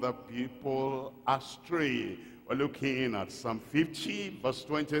lead other people astray. We're looking at Psalm 50 verse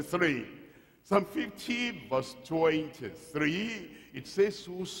 23. Psalm 50 verse 23, it says,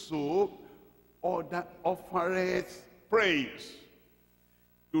 whoso offereth praise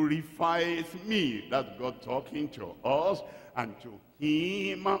purifieth me. That's God talking to us. And to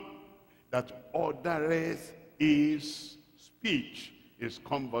him that ordereth his speech, his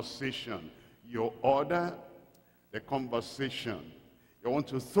conversation. You order the conversation. You want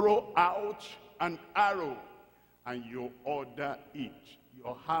to throw out an arrow, and you order it.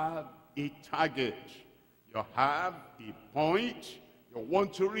 You have a target. You have a point you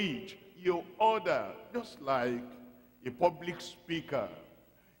want to reach. You order, just like a public speaker.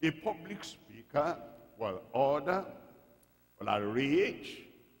 A public speaker will order, will arrange,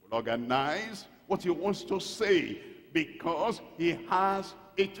 will organize what he wants to say, because he has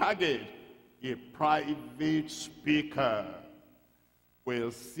a target. A private speaker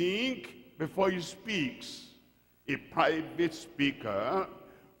will think before he speaks. A private speaker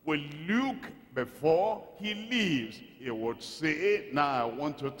will look before he leaves. He would say, now I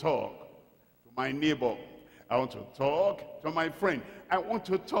want to talk to my neighbor. I want to talk to my friend. I want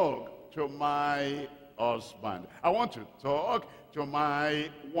to talk to my husband. I want to talk to my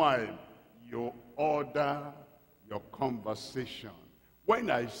wife. You order your conversation. When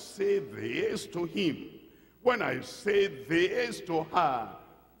I say this to him, when I say this to her,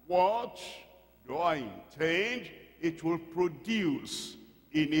 what do I intend it will produce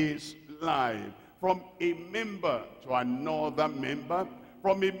in his life? From a member to another member,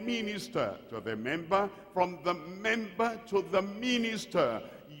 from a minister to the member, from the member to the minister.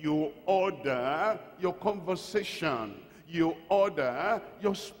 You order your conversation. You order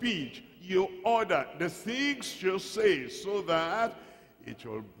your speech. You order the things you say, so that it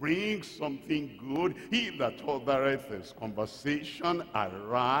will bring something good. He that ordereth his conversation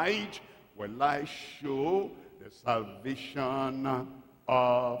aright will I show the salvation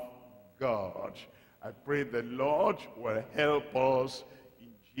of God. I pray the Lord will help us in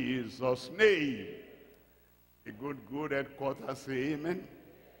Jesus' name. A good headquarters, say amen.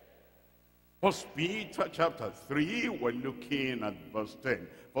 1 Peter chapter 3, we're looking at verse 10.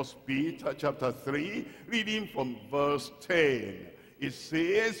 1 Peter chapter 3, reading from verse 10. It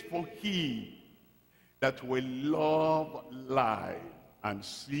says, for he that will love life and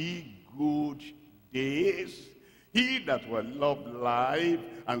see good days, he that will love life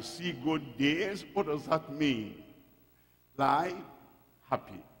and see good days, what does that mean? Life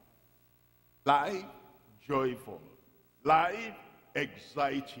happy, life joyful, life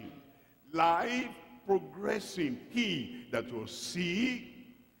exciting, life progressing. He that will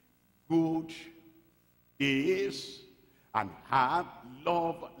see good days and have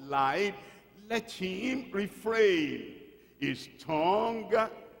love life, let him refrain his tongue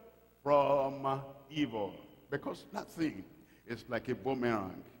from evil. Because that thing is like a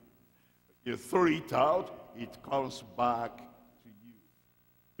boomerang. You throw it out, it comes back to you.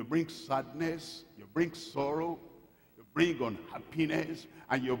 You bring sadness, you bring sorrow, you bring unhappiness,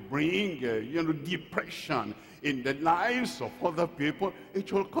 and you bring depression in the lives of other people.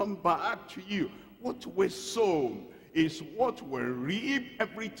 It will come back to you. What we sow is what we reap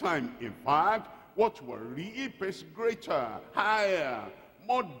every time. In fact, what we reap is greater, higher,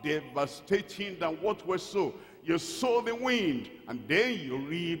 more devastating than what we sow. You sow the wind, and then you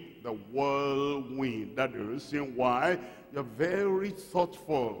reap the whirlwind. That's the reason why you're very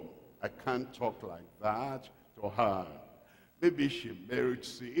thoughtful. I can't talk like that to her. Maybe she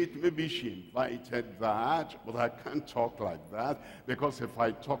merits it, maybe she invited that, but I can't talk like that, because if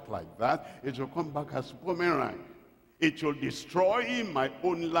I talk like that, it will come back as boomerang. It will destroy my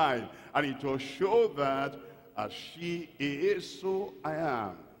own life, and it will show that as she is, so I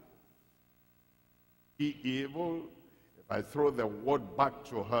am. Be evil. If I throw the word back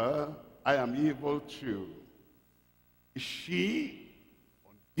to her, I am evil too. Is she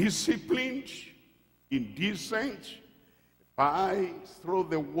undisciplined, indecent? If I throw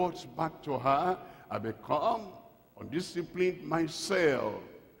the words back to her, I become undisciplined myself.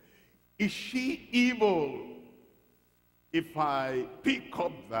 Is she evil? If I pick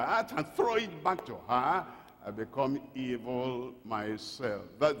up that and throw it back to her, I become evil myself.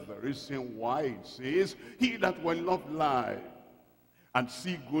 That's the reason why it says, he that will love life and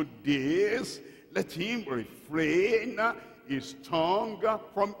see good days, let him refrain his tongue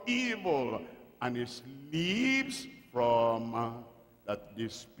from evil and his lips from that they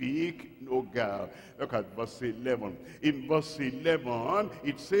speak no guile. Look at verse 11. In verse 11,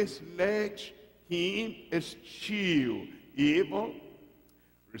 it says, let him eschew evil,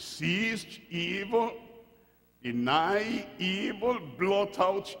 resist evil, deny evil, blot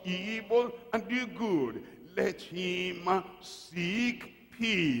out evil, and do good. Let him seek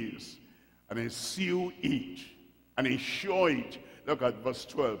peace and ensue it and ensure it. Look at verse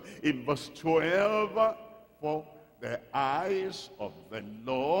 12. In verse 12, for the eyes of the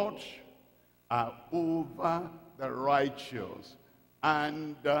Lord are over the righteous,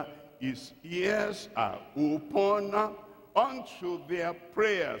 and his ears are open unto their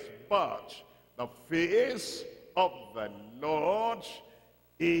prayers. But the face of the Lord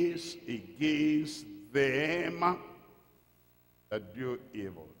is against them that do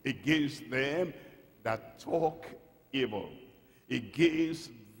evil, against them that talk evil,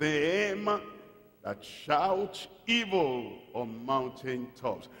 against them that shout evil on mountain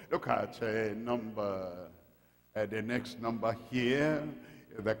tops. Look at the next number here,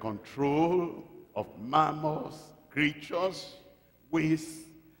 the control of mammoth creatures with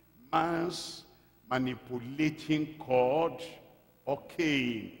man's manipulating cord or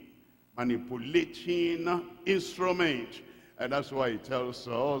cane, manipulating instrument. And that's why it tells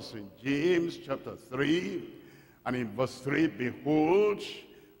us in James chapter 3 and in verse 3, behold,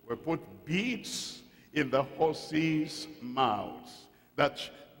 we put beads in the horses' mouths, that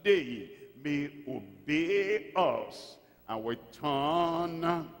they may obey us, and we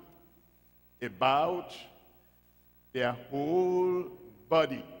turn about their whole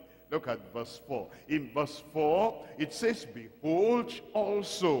body. Look at verse 4. In verse 4, it says, behold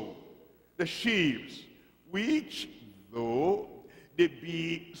also the sheep, which though they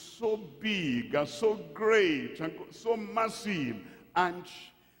be so big and so great and so massive, and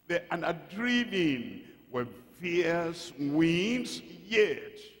they are driven with fierce winds,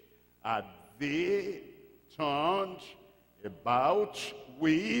 yet are they turned about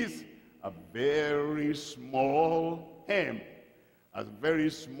with a very small hem, a very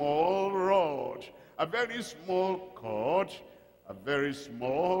small rod, a very small cord, a very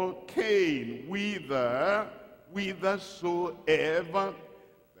small cane, whithersoever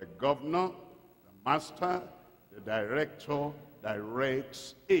the governor, the master, the director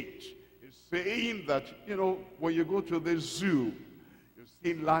directs it. It's saying that, you know, when you go to the zoo, you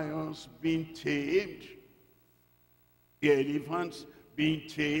see lions being tamed, the elephants being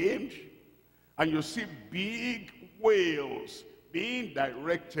tamed, and you see big whales being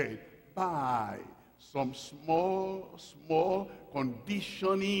directed by some small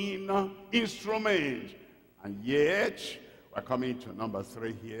conditioning instrument. And yet, we're coming to number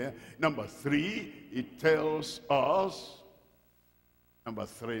 3 here. Number 3, it tells us, number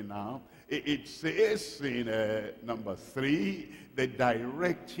 3 now, it says in number 3, the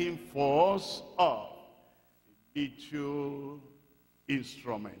directing force of little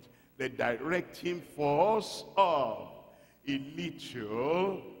instrument. The directing force of a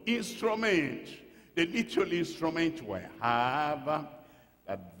little instrument. The little instrument we have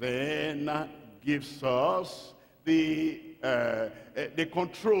that then gives us the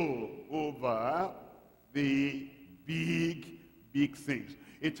control over the big things.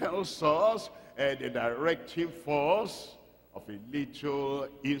 It tells us the directing force of a little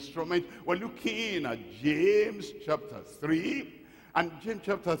instrument. We're looking at James chapter 3. And James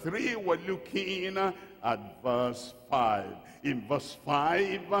chapter 3, we're looking at verse 5. In verse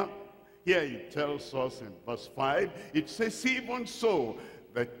 5, here it tells us in verse 5, it says, even so,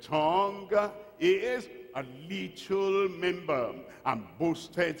 the tongue is a little member, and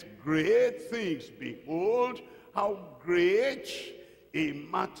boasteth great things. Behold, how great a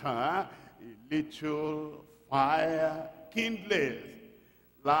matter a little fire kindleth.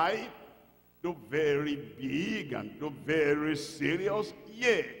 Life, though very big and though very serious,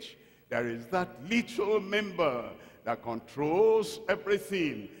 yet there is that little member that controls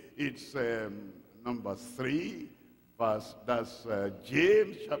everything. It's number 3, verse, that's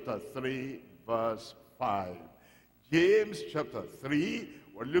James chapter 3, verse 5. James chapter 3,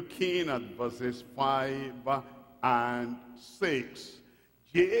 we're looking at verses 5 and 6.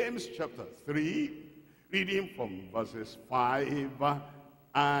 James chapter 3, reading from verses 5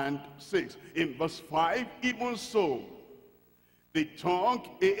 and 6. In verse 5, even so, the tongue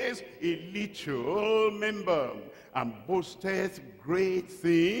is a little member, and boasteth great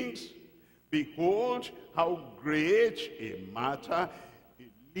things. Behold, how great a matter a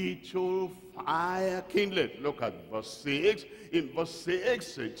little fire kindleth. Look at verse 6. In verse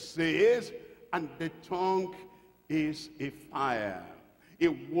 6, it says, and the tongue is a fire, a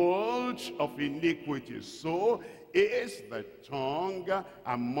world of iniquity. So is the tongue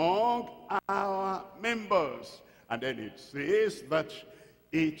among our members. And then it says that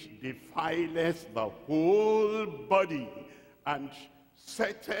it defileth the whole body, and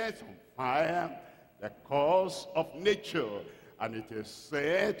setteth on fire the course of nature, and it is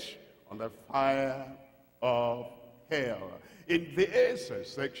set on the fire of hell. In this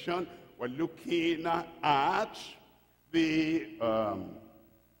section, we're looking at the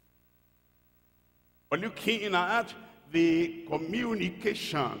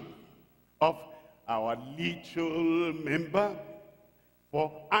communication of our little member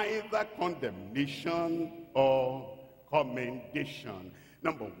for either condemnation or commendation.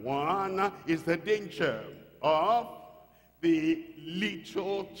 Number 1 is the danger of the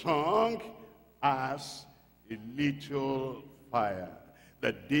little tongue as a little fire.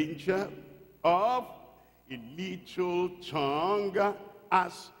 The danger of a little tongue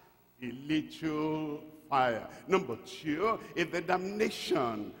as a little fire. Number two is the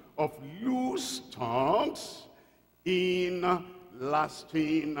damnation of loose tongues in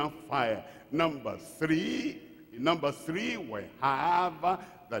lasting fire. Number three, we have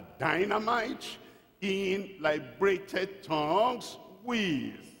the dynamite in liberated tongues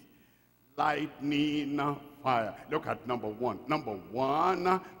with lightning fire. Look at number one. Number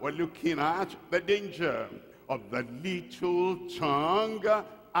one, we're looking at the danger of the little tongue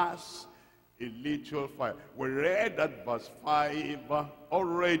as a little fire. We read at verse 5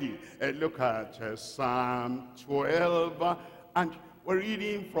 already. Look at Psalm 12, and we're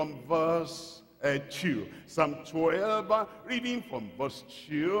reading from verse 2. Psalm 12, reading from verse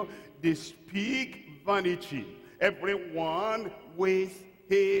 2. They speak vanity, everyone with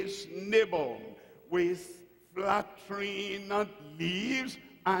his neighbor, with flattering lips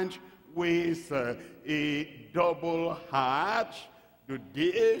and with a double heart do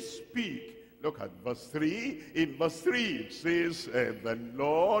they speak. Look at verse 3. In verse 3 it says, the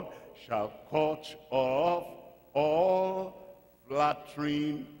Lord shall cut off all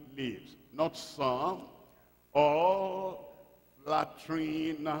flattering lips. Not some, all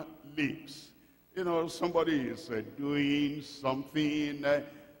flattering lips. You know, somebody is doing something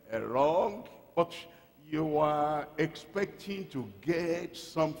wrong, but you are expecting to get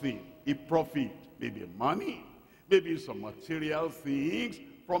something, a profit, maybe money, maybe some material things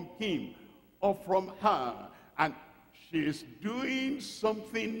from him or from her, and she is doing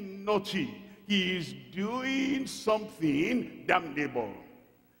something naughty. He is doing something damnable.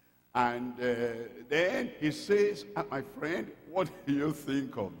 And then he says, my friend, what do you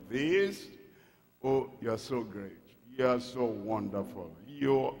think of this? Oh, you're so great. You're so wonderful.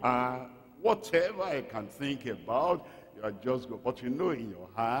 You are whatever I can think about, you are just good. But you know in your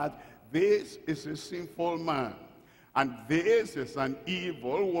heart, this is a sinful man. And this is an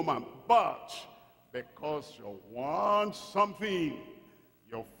evil woman. But because you want something,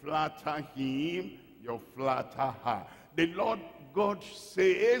 you flatter him, you flatter her. The Lord God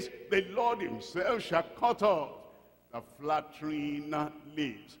says, the Lord himself shall cut off the flattering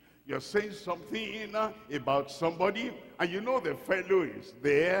lips. You're saying something about somebody, and you know the fellow is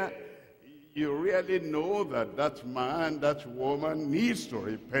there. You really know that that man, that woman needs to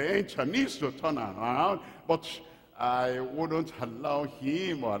repent and needs to turn around, but I wouldn't allow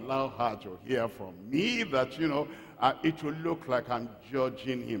him or allow her to hear from me that, you know, it will look like I'm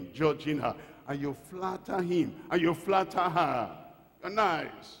judging him, judging her. And you flatter him, and you flatter her. You're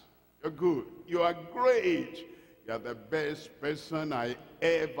nice, you're good, you are great. You're the best person I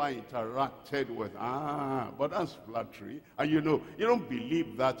ever interacted with. But that's flattery. And you know, you don't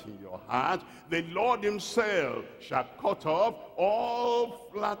believe that in your heart. The Lord himself shall cut off all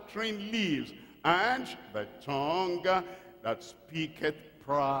flattering lips, and the tongue that speaketh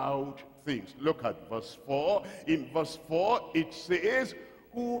proud things. Look at verse 4. In verse 4 it says,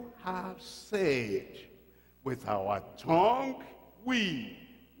 who have said, with our tongue we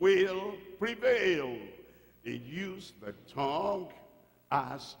will prevail. They use the tongue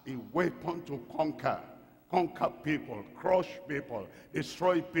as a weapon to conquer people, crush people,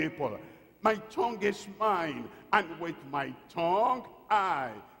 destroy people. My tongue is mine, and with my tongue I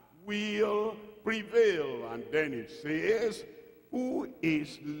will prevail. And then it says, who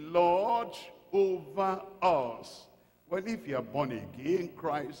is Lord over us? Well, if you're born again,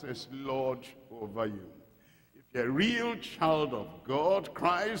 Christ is Lord over you. If you're a real child of God,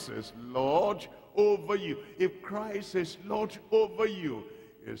 Christ is Lord over you. If Christ is Lord over you,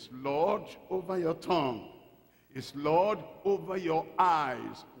 is Lord over your tongue, is Lord over your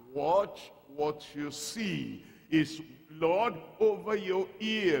eyes. Watch what you see. Is Lord over your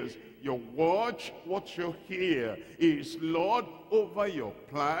ears. You watch what you hear. Is Lord over your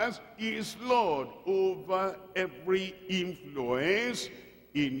plans. Is Lord over every influence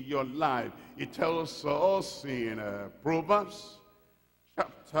in your life. It tells us in Proverbs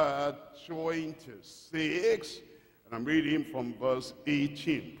chapter 26, and I'm reading from verse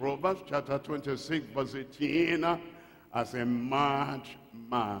 18. Proverbs chapter 26, verse 18. As a mad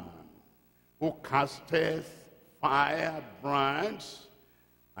man who casteth firebrands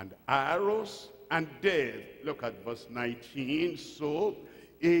and arrows and death. Look at verse 19. So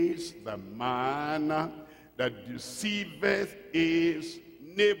is the man that deceiveth his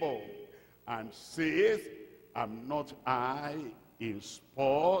neighbor, and saith, am not I in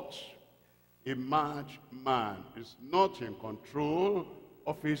sport? A mad man is not in control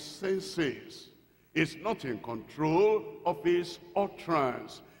of his senses. Is not in control of his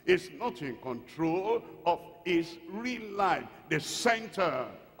utterance. Is not in control of his real life, the center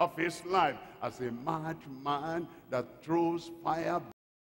of his life, as a madman that throws fire